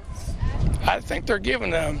jumped? I think they're giving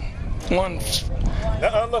them one.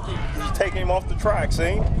 Look, he's taking him off the track,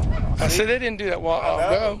 see? I said they didn't do that while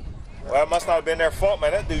ago. Well, it must not have been their fault, man.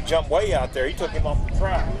 That dude jumped way out there. He took him off the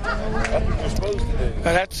track. That's what you're supposed to do.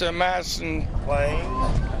 That's a Madison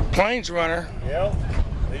Plains runner. Yeah,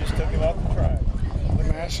 they just took him off the track.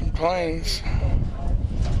 Madison Plains.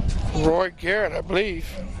 Roy Garrett, I believe.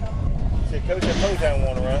 He said, Coach, I told you I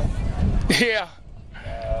want to run. Yeah.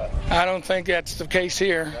 I don't think that's the case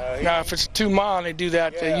here. Now, if it's 2 mile and they do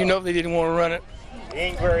that, Yeah. you know they didn't want to run it. He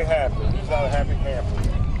ain't very happy. He's not a happy camper.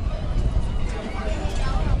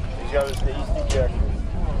 He's got his knees dejected.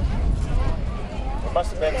 It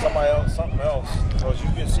must have been something else. Because you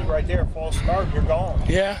can see right there, false start, you're gone.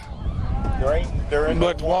 Yeah. There ain't But a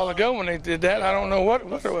no while ago when they did that, I don't know what it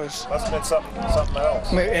was. Must have been something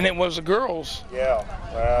else. And it was the girls. Yeah,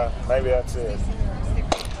 maybe that's it.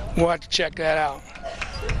 We'll have to check that out.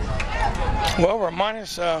 Well, we're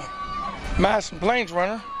minus Madison Plains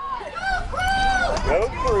runner. Go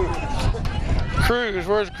Cruz. Cruz,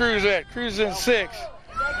 where's Cruz at? Cruz is in 6.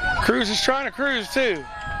 Cruz is trying to cruise too.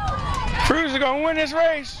 Cruz is gonna win this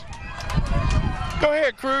race. Go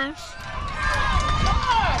ahead, Cruz.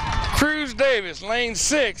 Cruz Davis, lane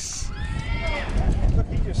 6. Look,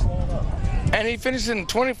 he just slowed up. And he finished in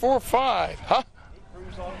 24.5. Huh?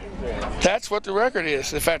 That's what the record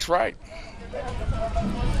is, if that's right.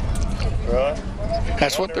 Really?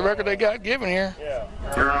 That's what the record they got given here. Yeah.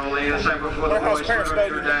 Here on the lane assignment for the boys, 200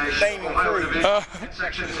 meter dash, Ohio division. In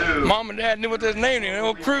section 2. Mom and Dad knew what his name was.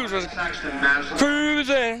 Old Cruz was Saxton, Madison.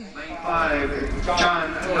 cruising. Lane 5,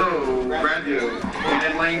 John Lowe, Grandview. And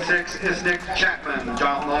in lane 6 is Nick Chapman,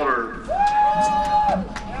 John Mulder.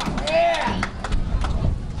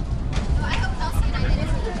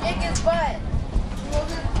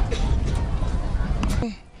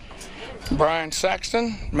 Brian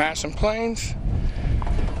Saxton, Madison Plains,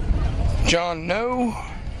 John No,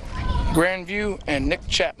 Grandview, and Nick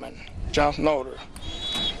Chapman, Jonathan Alder.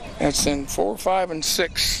 That's in 4, 5, and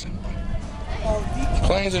 6.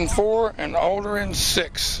 Plains in 4 and Alder in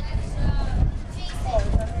 6.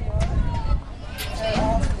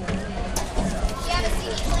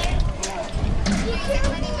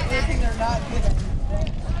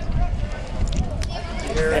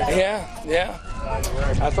 Yeah.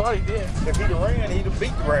 I thought he did. If he'd have ran, he'd have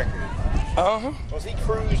beat the record. Uh-huh. Because he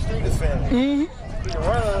cruised through the finish. Mm-hmm. He'd have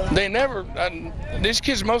run. They never, these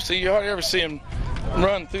kids mostly, you hardly ever see them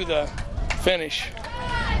run through the finish.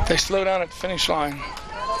 They slow down at the finish line.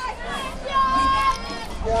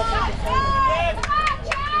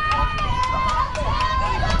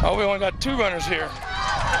 Oh, we only got 2 runners here.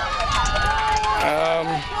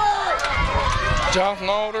 Jonathan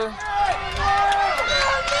Alder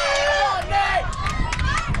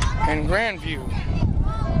and Grandview.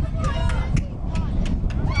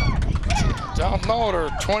 Jonathan Alder,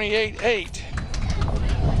 28.8.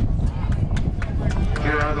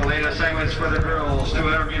 Here are the latest segments for the girls,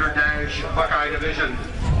 200 meter dash, Buckeye division.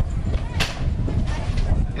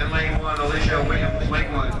 In lane 1, Alicia Williams,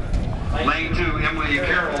 Lakewood. Lane 2, Emily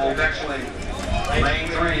Carroll, Bexley. Lane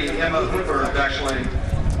 3, Emma Hooper, Bexley.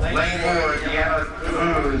 Lane 4, Deanna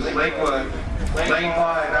Caboose, Lakewood. Lane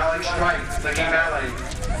 5, Alex Wright, Licking Valley.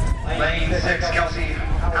 Lane 6, Kelsey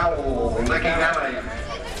Howell, Licking Valley.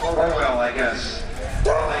 Orwell, I guess.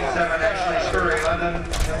 Lane 7, Ashley Scurry, London.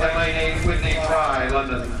 And Lane 8, Whitney Fry,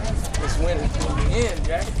 London. This win is going to be in,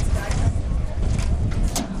 Jack.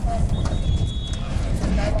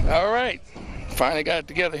 All right, finally got it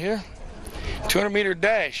together here. 200-meter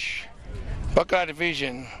dash, Buckeye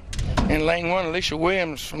Division. In lane 1, Alicia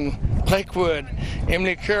Williams from Lakewood,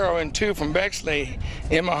 Emily Carroll in 2 from Bexley,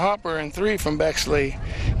 Emma Hopper in 3 from Bexley,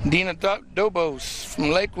 Dina Dobos from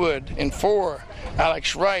Lakewood in 4,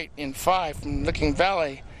 Alex Wright in 5 from Licking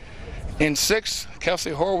Valley, in 6,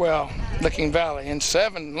 Kelsey Horwell, Licking Valley, in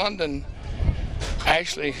 7, London,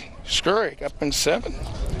 Ashley Scurry up in 7,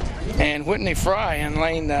 and Whitney Fry in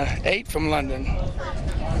lane 8 from London.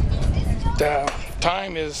 The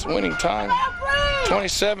time is winning time.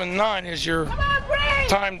 27.9 is your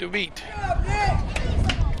time to beat.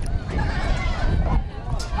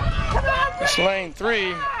 It's lane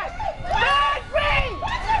 3.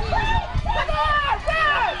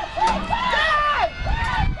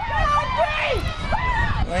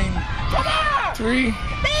 Lane 3.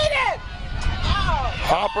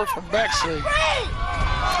 Hopper from Bexley.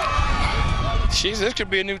 Jeez, this could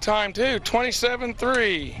be a new time too.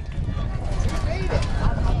 27.3.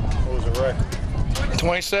 What was the record?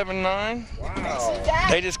 27.9. Wow.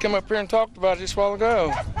 They just come up here and talked about it just a while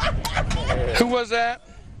ago. Who was that?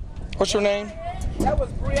 What's her name? That was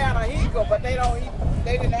Brianna Hinkle, but they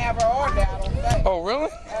didn't have her on down on that. Oh, really?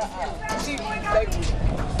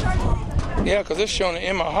 Yeah, because it's showing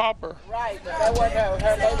Emma Hopper. Right, but that wasn't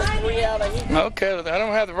her name was Brianna Hinkle. Okay, I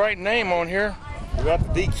don't have the right name on here. We got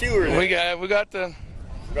the DQ. We got the.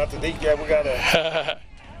 We got the DQ. Yeah, we got a.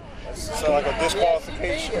 That's like a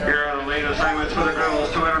disqualification. Here are the lane assignments for the girls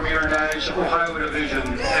 200-meter dash Ohio Division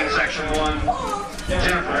in Section 1.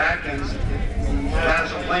 Jennifer Atkins,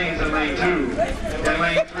 Madison Plains in lane 2. In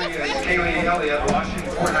lane 3 is Kaylee Elliott,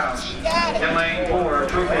 Washington Courthouse. In lane 4,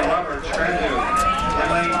 Truthie Roberts, Grandview. In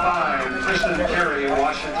lane 5, Kristen Terry,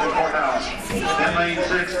 Washington Courthouse. In lane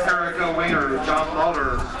 6, Erica Weiner, John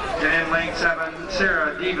Mulder. And in lane 7,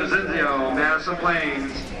 Sarah DiVincenzo, Madison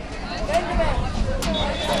Plains.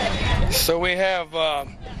 So we have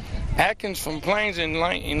Atkins from Plains in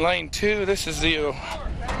lane 2. This is the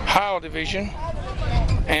Ohio Division.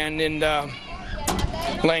 And in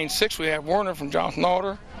lane 6 we have Warner from Johnson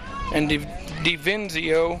Alder and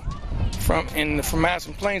DiVincenzo from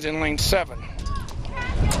Madison Plains in lane 7.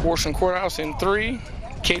 Washington Courthouse in 3.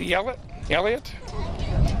 Katie Elliott.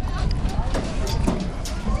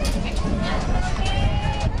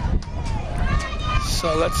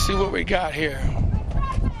 So let's see what we got here.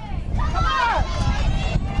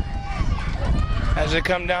 As they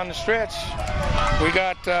come down the stretch, we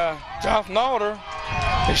got Jonathan Alder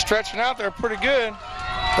is stretching out there pretty good.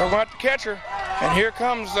 They're going to have to catch her. And here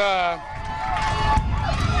comes, I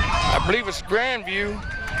believe it's Grandview,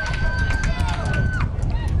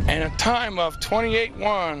 and a time of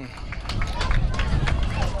 28.1.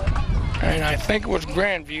 And I think it was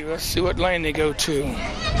Grandview. Let's see what lane they go to.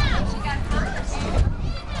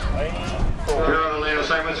 Here are the lane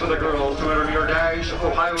assignments for the girls 200-meter dash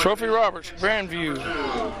Ohio. Trophy Roberts, Grandview.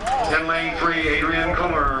 In lane 3, Adrian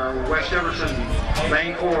Comer, West Jefferson.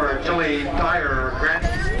 Lane 4, Tilly Dyer,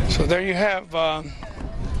 Grant. So there you have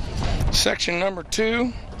section number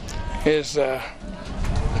 2 is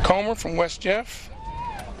Comer from West Jeff,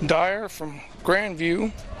 Dyer from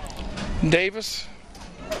Grandview, Davis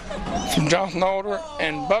from Johnson Alder,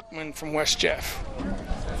 and Buckman from West Jeff.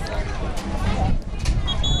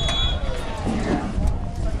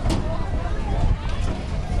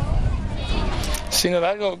 See, now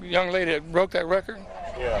that little young lady that broke that record?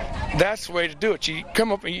 Yeah. That's the way to do it. You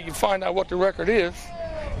come up and you find out what the record is,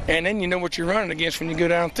 and then you know what you're running against when you go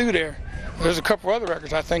down through there. There's a couple other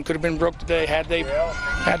records I think could have been broke today had they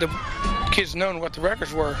had the kids known what the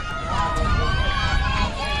records were.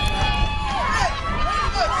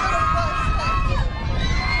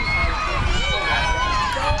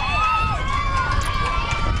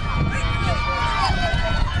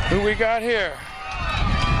 Who we got here?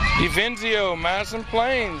 DiVincenzo, Madison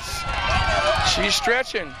Plains. She's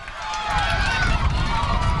stretching.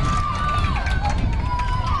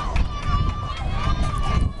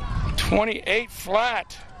 .28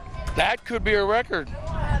 flat. That could be a record.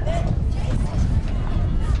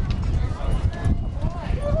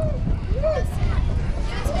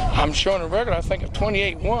 I'm showing a record, I think, of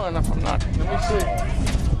 28.1 if I'm not. Let me see.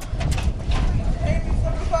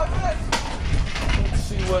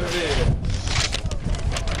 see what it is.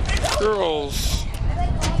 Girls.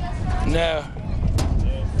 No.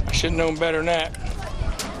 I should have known better than that.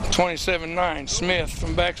 27-9, Smith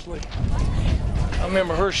from Bexley. I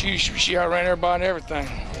remember her, she outran everybody and everything.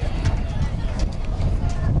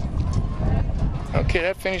 Okay,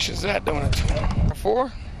 that finishes that, don't it?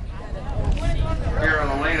 4. Here on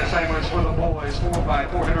the lane assignments for the boys,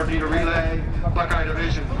 4x400 meter relay, Buckeye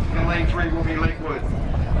Division. In lane 3 will be Lakewood.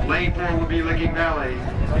 Lane 4 will be Licking Valley.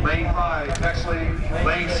 Lane 5, Bexley.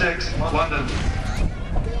 Lane 6, London.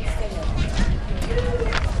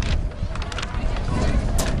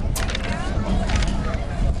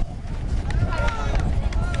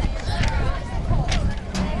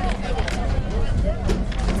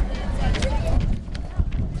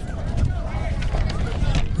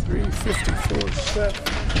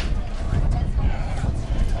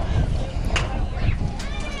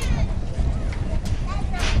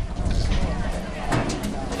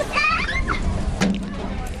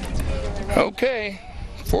 Okay,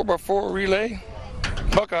 4x4 relay,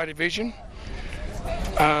 Buckeye Division.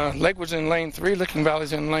 Lakewood's in lane 3, Licking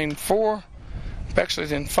Valley's in lane 4,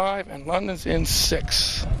 Bexley's in 5, and London's in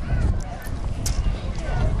 6.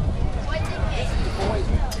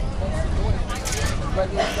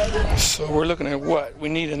 So we're looking at what? We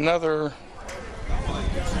need another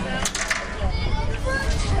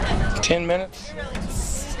 10 minutes?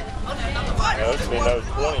 Yeah, it's been another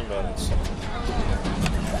 20 minutes.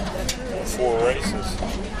 4 races.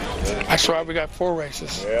 That's right, we got 4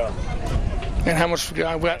 races. Yeah. And how much we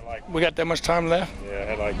got that much time left? Yeah, I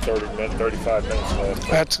had like 35 minutes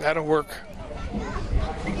left. That'll work.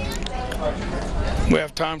 We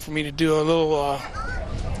have time for me to do a little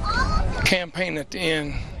campaign at the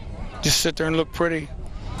end. Just sit there and look pretty,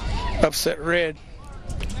 upset red.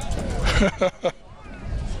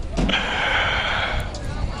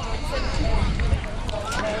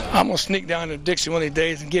 I'm gonna sneak down to Dixie one of these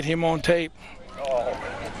days and get him on tape,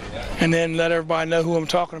 and then let everybody know who I'm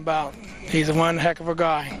talking about. He's a one heck of a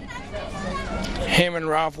guy. Him and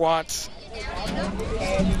Ralph Watts.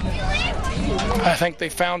 I think they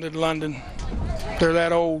founded London. They're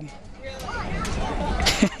that old.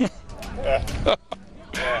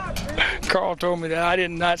 Carl told me that.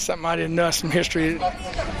 That's something I didn't know, some history.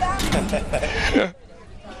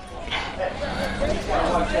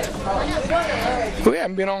 We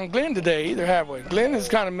haven't been on Glenn today either, have we? Glenn has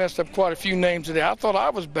kind of messed up quite a few names today. I thought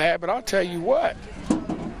I was bad, but I'll tell you what.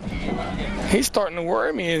 He's starting to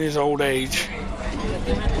worry me in his old age.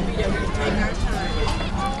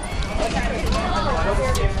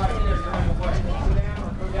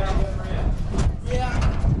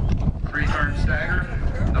 Three-turn stagger.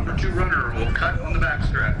 Number 2 runner will cut on the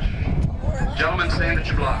backstretch. Gentlemen, stand at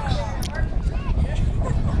your blocks.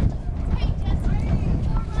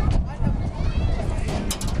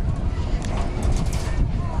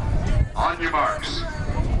 On your marks.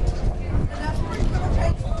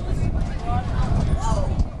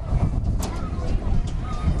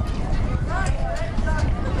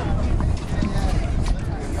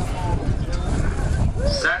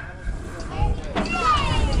 Set.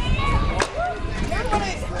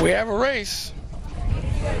 We have a race.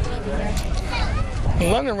 The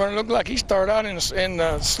London runner looked like he started out in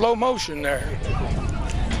slow motion there.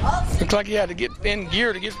 Looked like he had to get in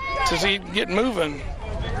gear to get moving.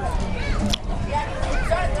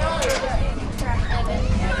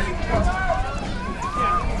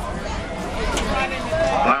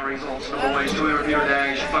 Final results for the boys 200 meter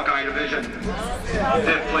dash, Buckeye Division.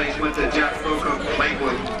 5th place went to Jeff Bocum,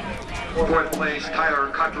 Lakewood. 4th place, Tyler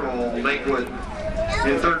Cottrell, Lakewood.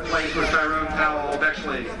 In 3rd place was Tyrone Powell,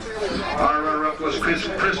 Bexley. Our runner-up was Chris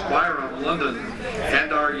Byram, London.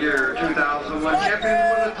 And our year 2001 champion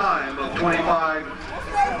with a time of 25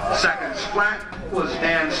 seconds flat was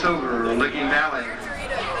Dan Stover, Licking Valley.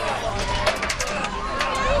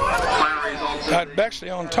 Final results. Got Bexley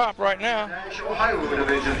on top right now. Ohio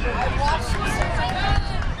Division.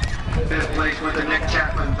 5th place went to Nick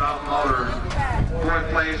Chapman, Dalton Lauder. 4th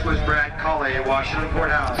place was Brad Colley, Washington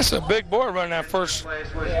Courthouse. That's a big boy running that first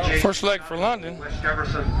leg for London. West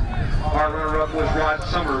Jefferson. Our runner-up was Rod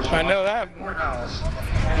Summers. I know that. Courthouse.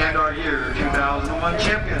 And our year 2001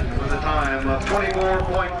 champion with a time of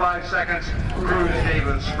 24.5 seconds, Cruz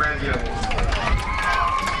Davis, Randio.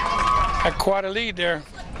 Had quite a lead there.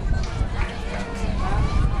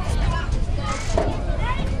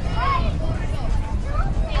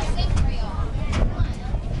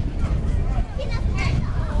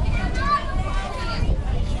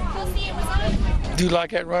 Do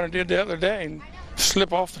like that runner did the other day and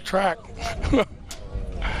slip off the track.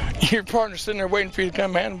 Your partner's sitting there waiting for you to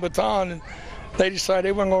come hand the baton, and they decide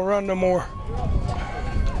they weren't going to run no more.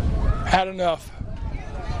 Had enough.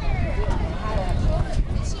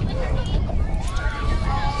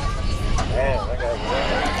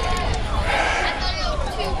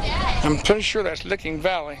 I'm pretty sure that's Licking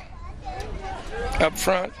Valley up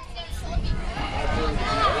front.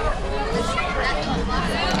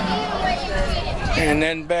 And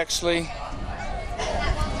then Bexley,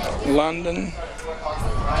 London.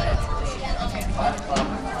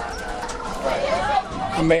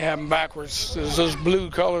 I may have them backwards. Those blue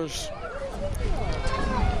colors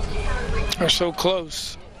are so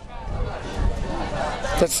close.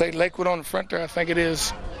 Let's say Lakewood on the front there. I think it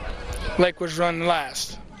is. Lakewood's running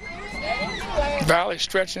last. Valley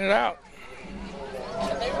stretching it out.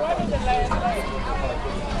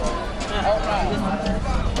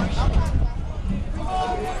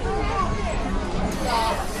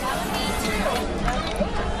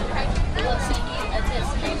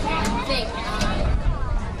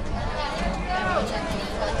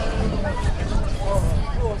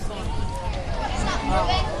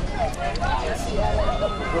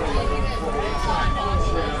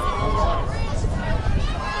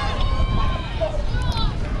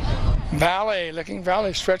 Valley, Licking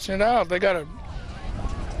Valley stretching it out. They got a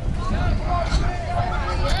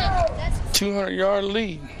 200-yard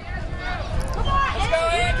lead. Let's go,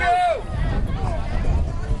 Andrew!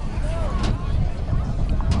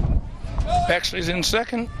 Bexley's in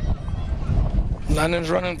second.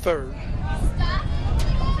 London's running third.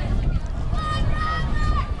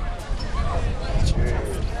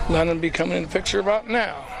 London be coming in the picture about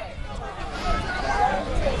now.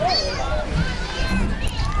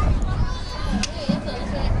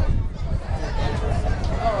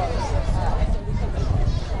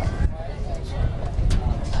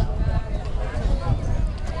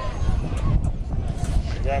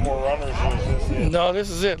 Got more runners, or is this it? No, this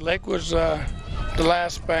is it. Lakewood's the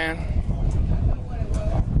last span.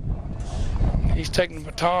 He's taking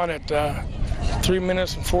the baton at 3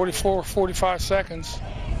 minutes and 45 seconds.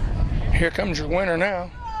 Here comes your winner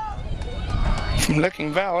now from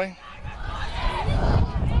Licking Valley.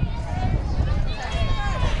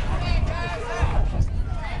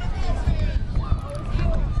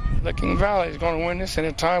 Licking Valley is going to win this in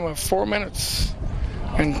a time of 4 minutes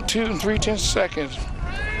and 2 3/10 seconds.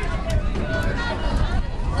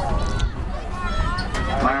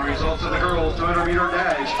 Final results of the girls 200-meter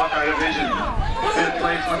dash, Buckeye Division. Fifth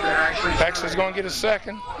place went to Ashley. Bexley's going to get a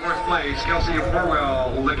second. Fourth place, Kelsey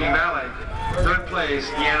Forwell, Licking Valley. Third place,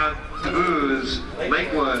 Deanna Tabooz,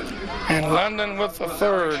 Lakewood. And London with the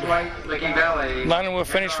third. Licking Valley. London will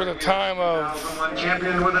finish with a time of 2001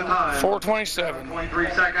 champion with a time. 4:27. 23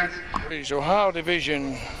 seconds. Ohio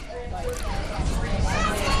Division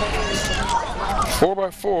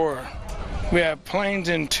 4x4. We have Plains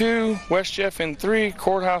in 2, West Jeff in 3,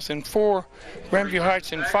 Courthouse in 4, Grandview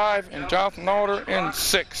Heights in 5, and Jonathan Alder in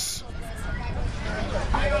 6.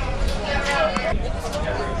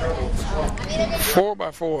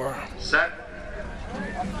 4x4. Set.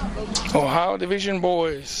 Ohio Division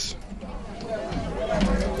boys.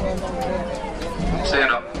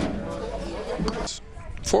 Stand up.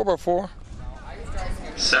 4x4.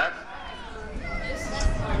 Set.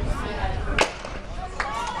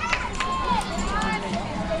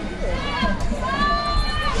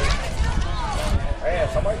 Man,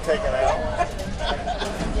 somebody taking out.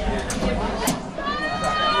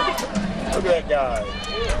 Look at that guy.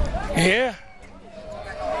 Yeah.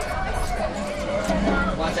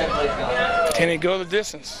 Can he go the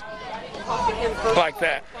distance like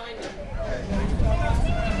that?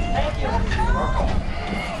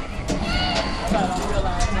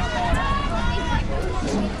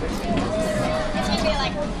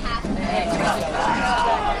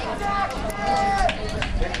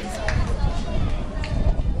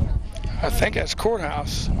 I think that's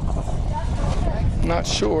Courthouse. Not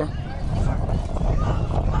sure.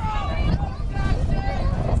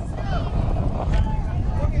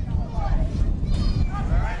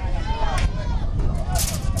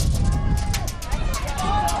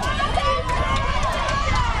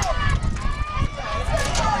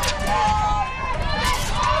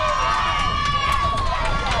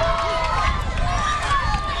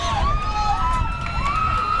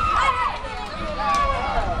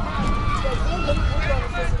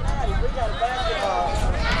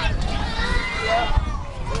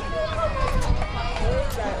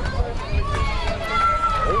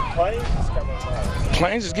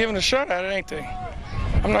 Plains is giving a shot at it, ain't they?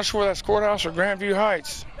 I'm not sure that's Courthouse or Grandview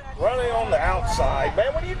Heights. Running on the outside.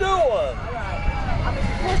 Man, what are you doing?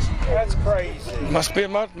 That's crazy. Must been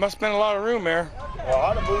a lot of room there. Well,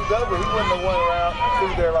 I'd have moved over. He wouldn't have went around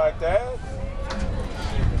through there like that.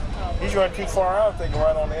 He's running too far out if they can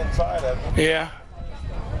run on the inside of him. Yeah.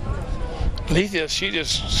 Lethea, she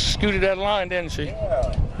just scooted that line, didn't she?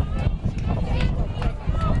 Yeah.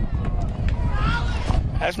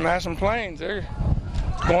 That's Madison Plains. They're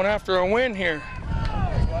going after a win here.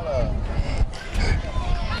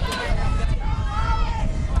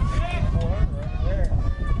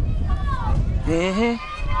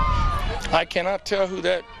 I cannot tell who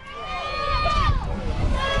that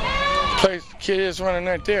kid is running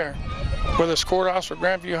right there. Whether it's courthouse or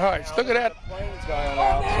Grandview Heights. Look at that.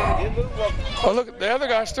 Oh, look, the other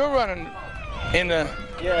guy's still running in the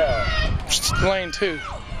lane 2.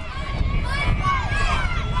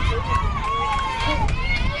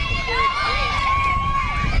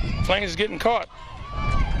 Plains is getting caught.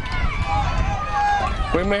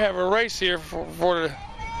 We may have a race here for the.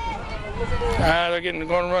 They're going to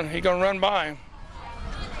run. He's going to run by him.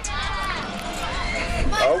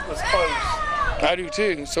 I hope it's close. I do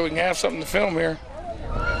too, so we can have something to film here.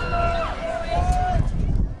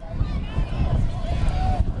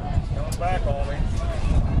 Coming back on me.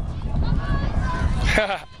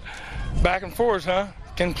 Back and forth, huh?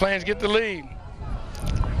 Can Plains get the lead?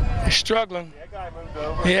 He's struggling. That guy moved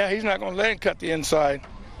over. Yeah, he's not going to let him cut the inside.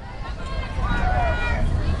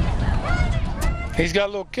 He's got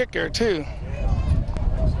a little kick there too.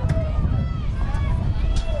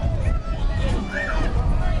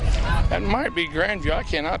 That might be Grandview, I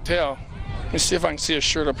cannot tell. Let me see if I can see a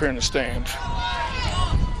shirt up here in the stand.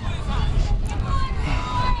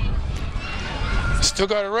 Still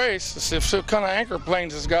got a race. Let's see what kind of anchor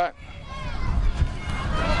Plains has got.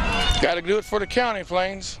 Got to do it for the county,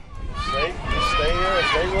 Plains. Stay there and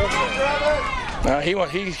stay with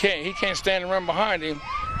him. He can't stand and run behind him.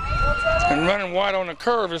 And running wide on the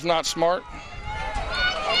curve is not smart.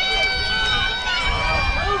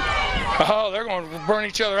 Oh, they're going to burn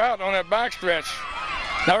each other out on that backstretch.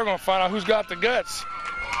 Now we're going to find out who's got the guts.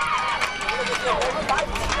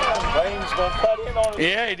 Plains going to cut in on him.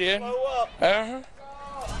 Yeah, he did.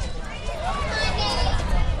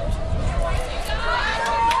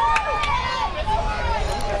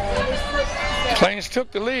 Plains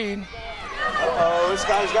took the lead. Oh, this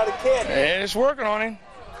guy's got a kick. And it's working on him.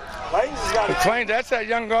 Plains has got a kick. Plains, that's that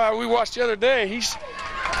young guy we watched the other day. He's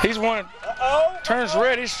one that turns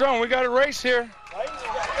red. He's strong. We got a race here.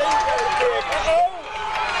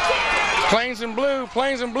 Plains in blue,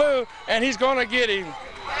 and he's going to get him.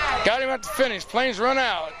 Got him at the finish. Plains run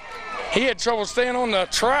out. He had trouble staying on the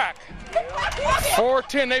track.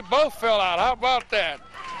 4:10. They both fell out. How about that?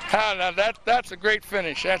 Now that's a great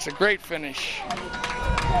finish. That's a great finish.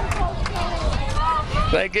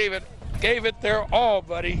 They gave it their all,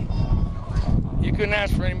 buddy. You couldn't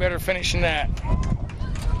ask for any better finish than that.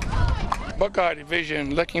 Buckeye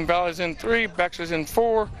Division, Licking Valley's in 3, Bexar's in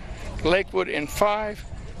 4, Lakewood in 5,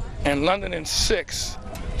 and London in 6.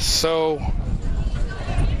 So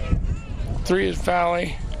 3 is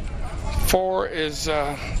Valley, 4 is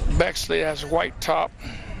Bexley, has white top.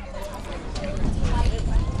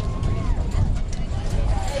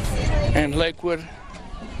 And Lakewood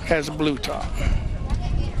has a blue top.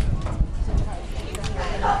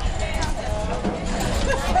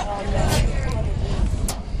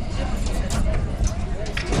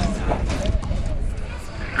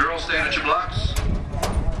 Girls, stand at your blocks.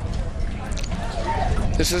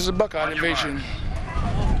 This is the Buckeye Division.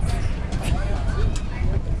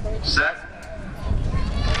 Set.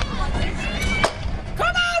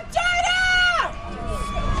 Come on, Jada!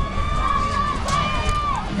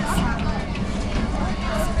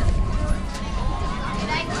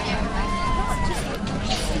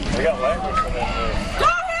 We got language for that. Go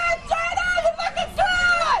ahead, Jada! You're looking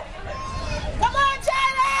good! Come on,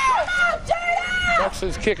 Jada! Come on, Jada!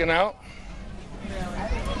 Bexley's kicking out.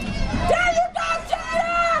 There you go,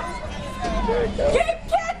 Jada! Keep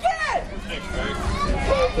kicking!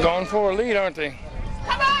 Going for a lead, aren't they?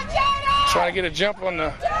 Come on, Jada! Trying to get a jump on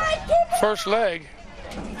the first leg.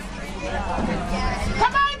 Come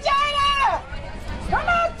on, Jada! Come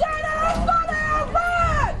on, Jada! Let's go down,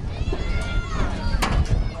 run!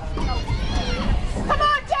 Come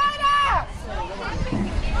on, Jada!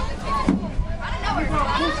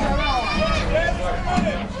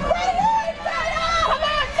 Come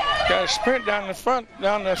on, Jada! Got a sprint down the front,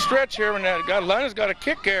 down the stretch here, and London's got a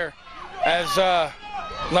kick there. As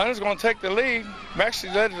London's going to take the lead. Bexley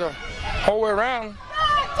led the whole way around.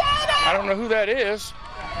 I don't know who that is.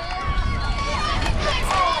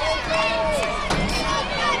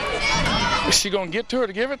 Is she going to get to her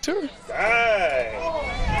to give it to her? Dang.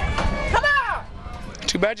 Come on!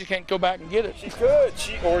 Too bad you can't go back and get it. She could.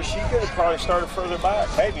 She could have probably started further back.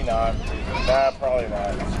 Maybe not. Nah, probably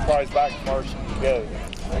not. She probably back first and go.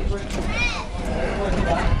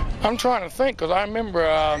 I'm trying to think because I remember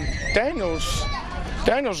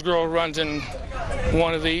Daniel's girl runs in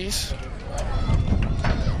one of these.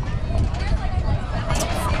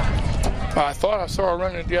 I thought I saw her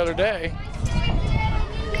running it the other day.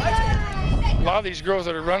 A lot of these girls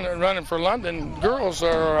that are running for London, girls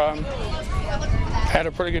are had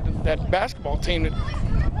a pretty good that basketball team that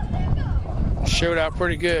showed out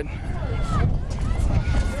pretty good.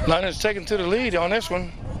 London's taking to the lead on this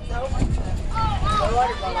one.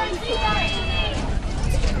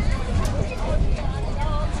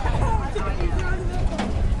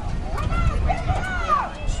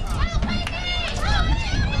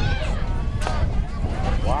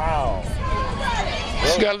 Wow.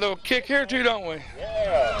 She's got a little kick here too, don't we?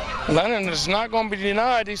 Yeah. London is not going to be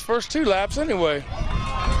denied these first 2 laps anyway.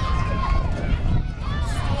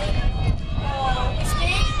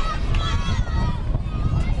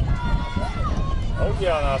 Oh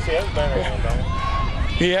yeah, now see that's better one, don't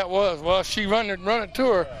it? Yeah, it was. Well, she run it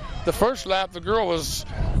to her. The first lap, the girl was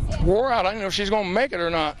wore out. I didn't know if she's going to make it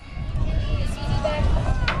or not.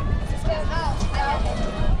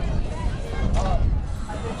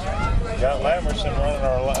 Got Lamerson running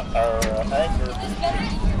our anchor.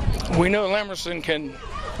 We know Lamerson can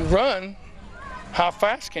run. How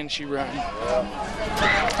fast can she run?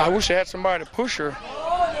 Yeah. I wish I had somebody to push her.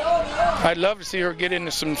 I'd love to see her get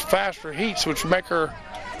into some faster heats, which make her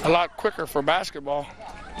a lot quicker for basketball.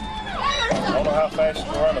 I don't know how fast she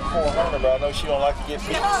can run a 400, but I know she don't like to get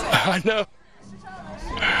beat. I know.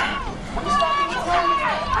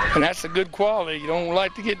 And that's a good quality. You don't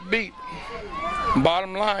like to get beat.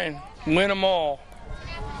 Bottom line, win them all.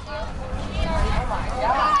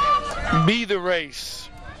 Be the race.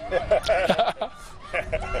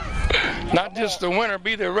 Not just the winner,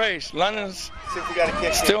 be the race. London's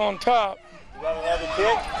still on top. You got another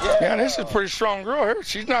kick? Yeah, this is a pretty strong girl here.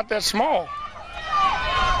 She's not that small.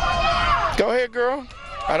 Go ahead, girl.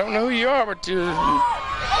 I don't know who you are, but you're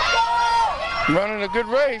running a good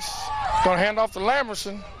race. Gonna hand off to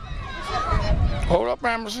Lamerson. Hold up,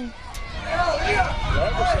 Lamerson.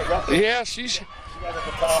 Yeah, she's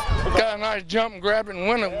got a nice jump and grabbed it and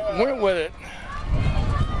went with it.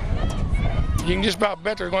 You can just about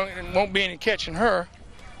bet there won't be any catching her.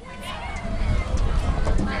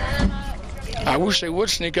 I wish they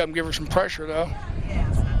would sneak up and give her some pressure, though.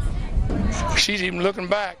 She's even looking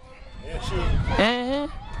back.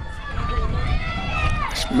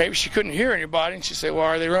 Maybe she couldn't hear anybody, and she said, "Well,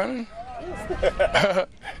 are they running?"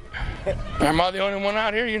 Am I the only one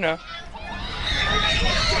out here? You know.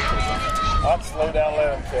 I'd slow down,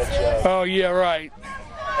 let him catch up. Oh, yeah, right.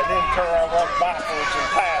 And then turn around, run backwards and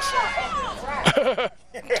pass him.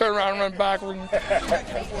 Turn around and run backwards.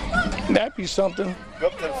 That'd be something. Go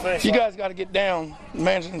up to the finish You line. guys got to get down.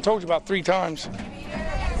 Man's told you about 3 times.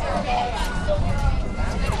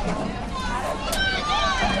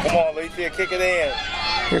 Come on, Lethea, kick it in.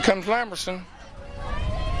 Here comes Lamerson.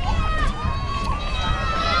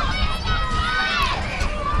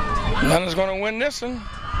 London's going to win this one.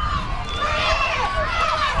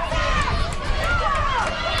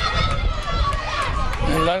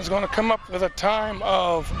 And London's going to come up with a time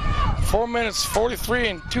of 4 minutes 43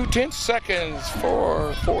 and 2/10 seconds.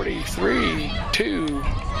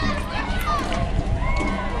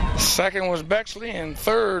 4:43.2. Second was Bexley, and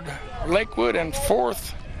third Lakewood, and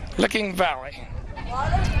fourth Licking Valley.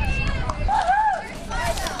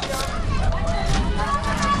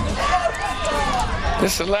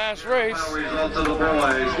 This is the last race. Final results of the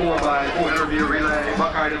boys 4x400 meter relay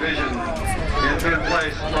Buckeye Division. In 5th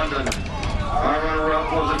place, London. Our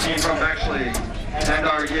runner-up was a team from Bexley, and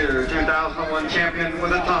our year 2001 champion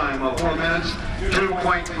with a time of 4 minutes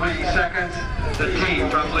 2.3 seconds. The team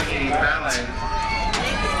from Licking Valley.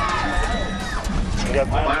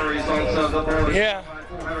 Final results of the boys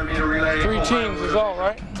 4x400 meter relay. 3 teams is all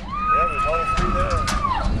right. Yeah, there's only 3 there.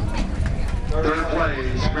 3rd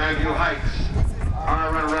place, Grandview Heights.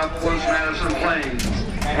 Our runner-up was Madison Plains,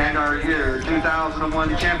 and our year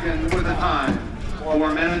 2001 champion with a time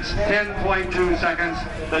 4 minutes 10.2 seconds.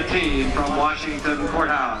 The team from Washington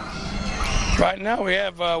Courthouse. Right now we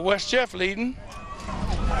have West Jeff leading.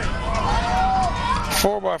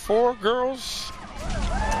 4x4 girls,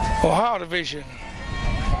 Ohio Division.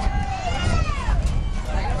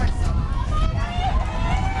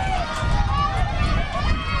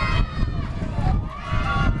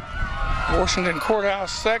 Washington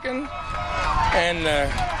Courthouse second, and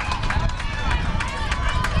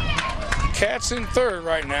Cats in third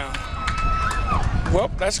right now. Well,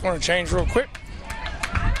 that's going to change real quick.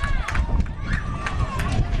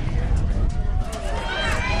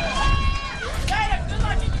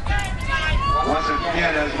 Once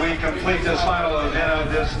again, as we complete this final event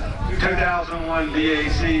of this 2001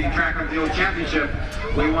 BAC Track and Field Championship,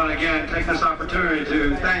 we want to again take this opportunity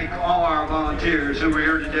to thank all our volunteers who were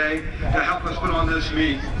here today to help us put on this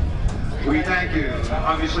meet. We thank you.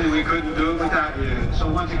 Obviously, we couldn't do it without you.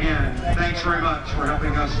 So once again, thanks very much for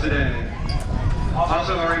helping us today.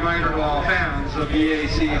 Also, a reminder to all fans, the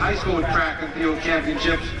BAC High School Track and Field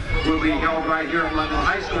Championships will be held right here at London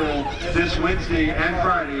High School this Wednesday and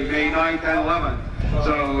Friday, May 9th and 11th.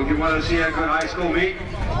 So if you want to see a good high school meet,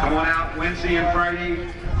 come on out Wednesday and Friday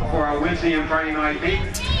for our Wednesday and Friday night meet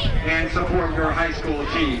and support your high school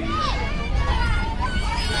teams.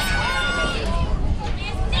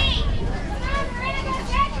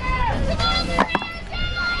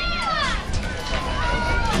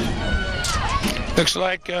 Looks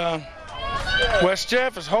like West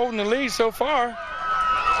Jeff is holding the lead so far.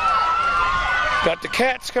 Got the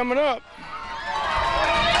Cats coming up.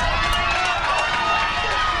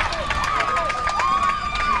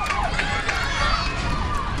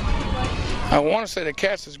 I want to say the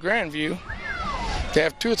Cats is Grandview. They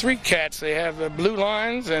have 2 or 3 Cats. They have the Blue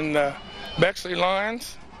Lions and the Bexley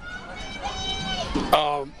Lions.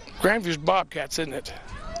 Grandview's Bobcats, isn't it?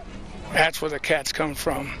 That's where the Cats come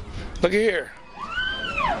from. Look at here.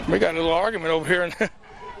 We got a little argument over here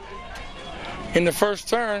in the first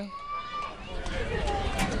turn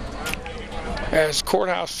as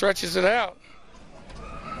Courthouse stretches it out.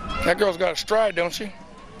 That girl's got a stride, don't she?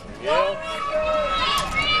 Yeah.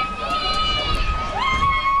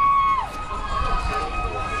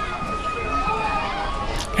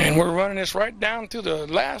 And we're running this right down to the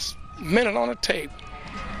last minute on the tape.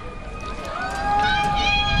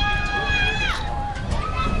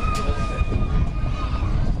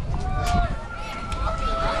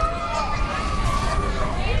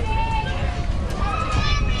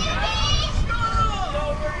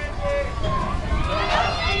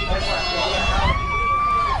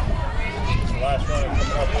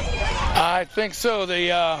 I think so.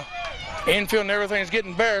 The infield and everything's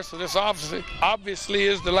getting bare, so this obviously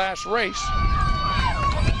is the last race.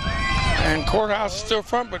 And Courthouse is still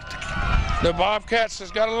front, but the Bobcats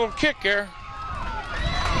has got a little kick there.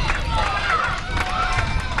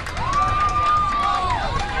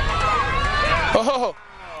 Oh,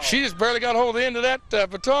 she just barely got hold of the end of that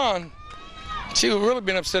baton. She would really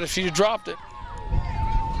been upset if she had dropped it.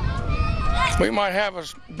 We might have a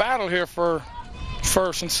battle here for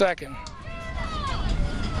first and second.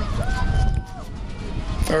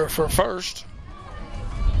 Or for first.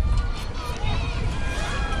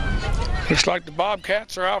 Looks like the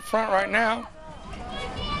Bobcats are out front right now.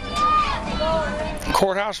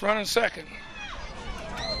 Courthouse running second.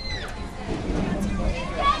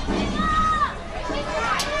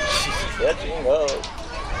 Stretching up.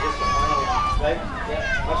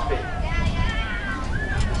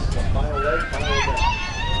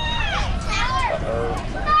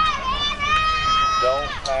 Don't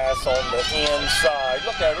pass on the inside.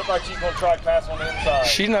 Look at her. Look like she's going to try to pass on the inside.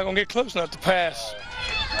 She's not going to get close enough to pass.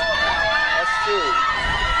 That's true.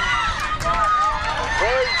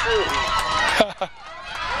 Very true.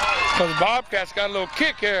 So the Bobcats got a little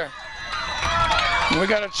kick here. We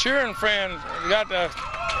got a cheering fan. We got the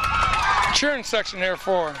cheering section there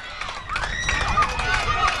for her.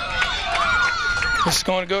 This is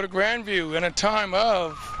going to go to Grandview in a time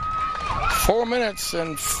of 4 minutes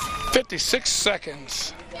and 56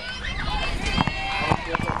 seconds.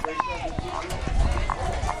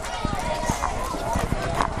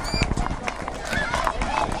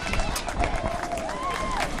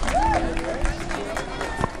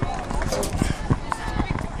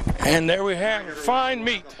 And there we have a fine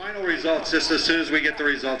meet. The final results, just as soon as we get the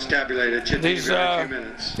results tabulated, should be in a few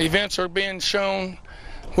minutes. The events are being shown,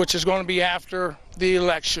 which is going to be after the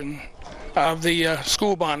election of the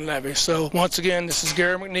school bond levy. So once again, this is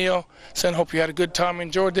Gary McNeil saying, hope you had a good time,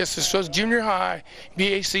 enjoyed this. This was junior high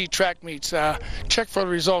BAC track meets. Check for the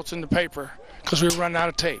results in the paper because we're running out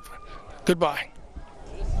of tape. Goodbye.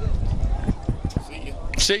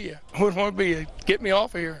 See ya. Wouldn't want to be. Get me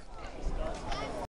off of here.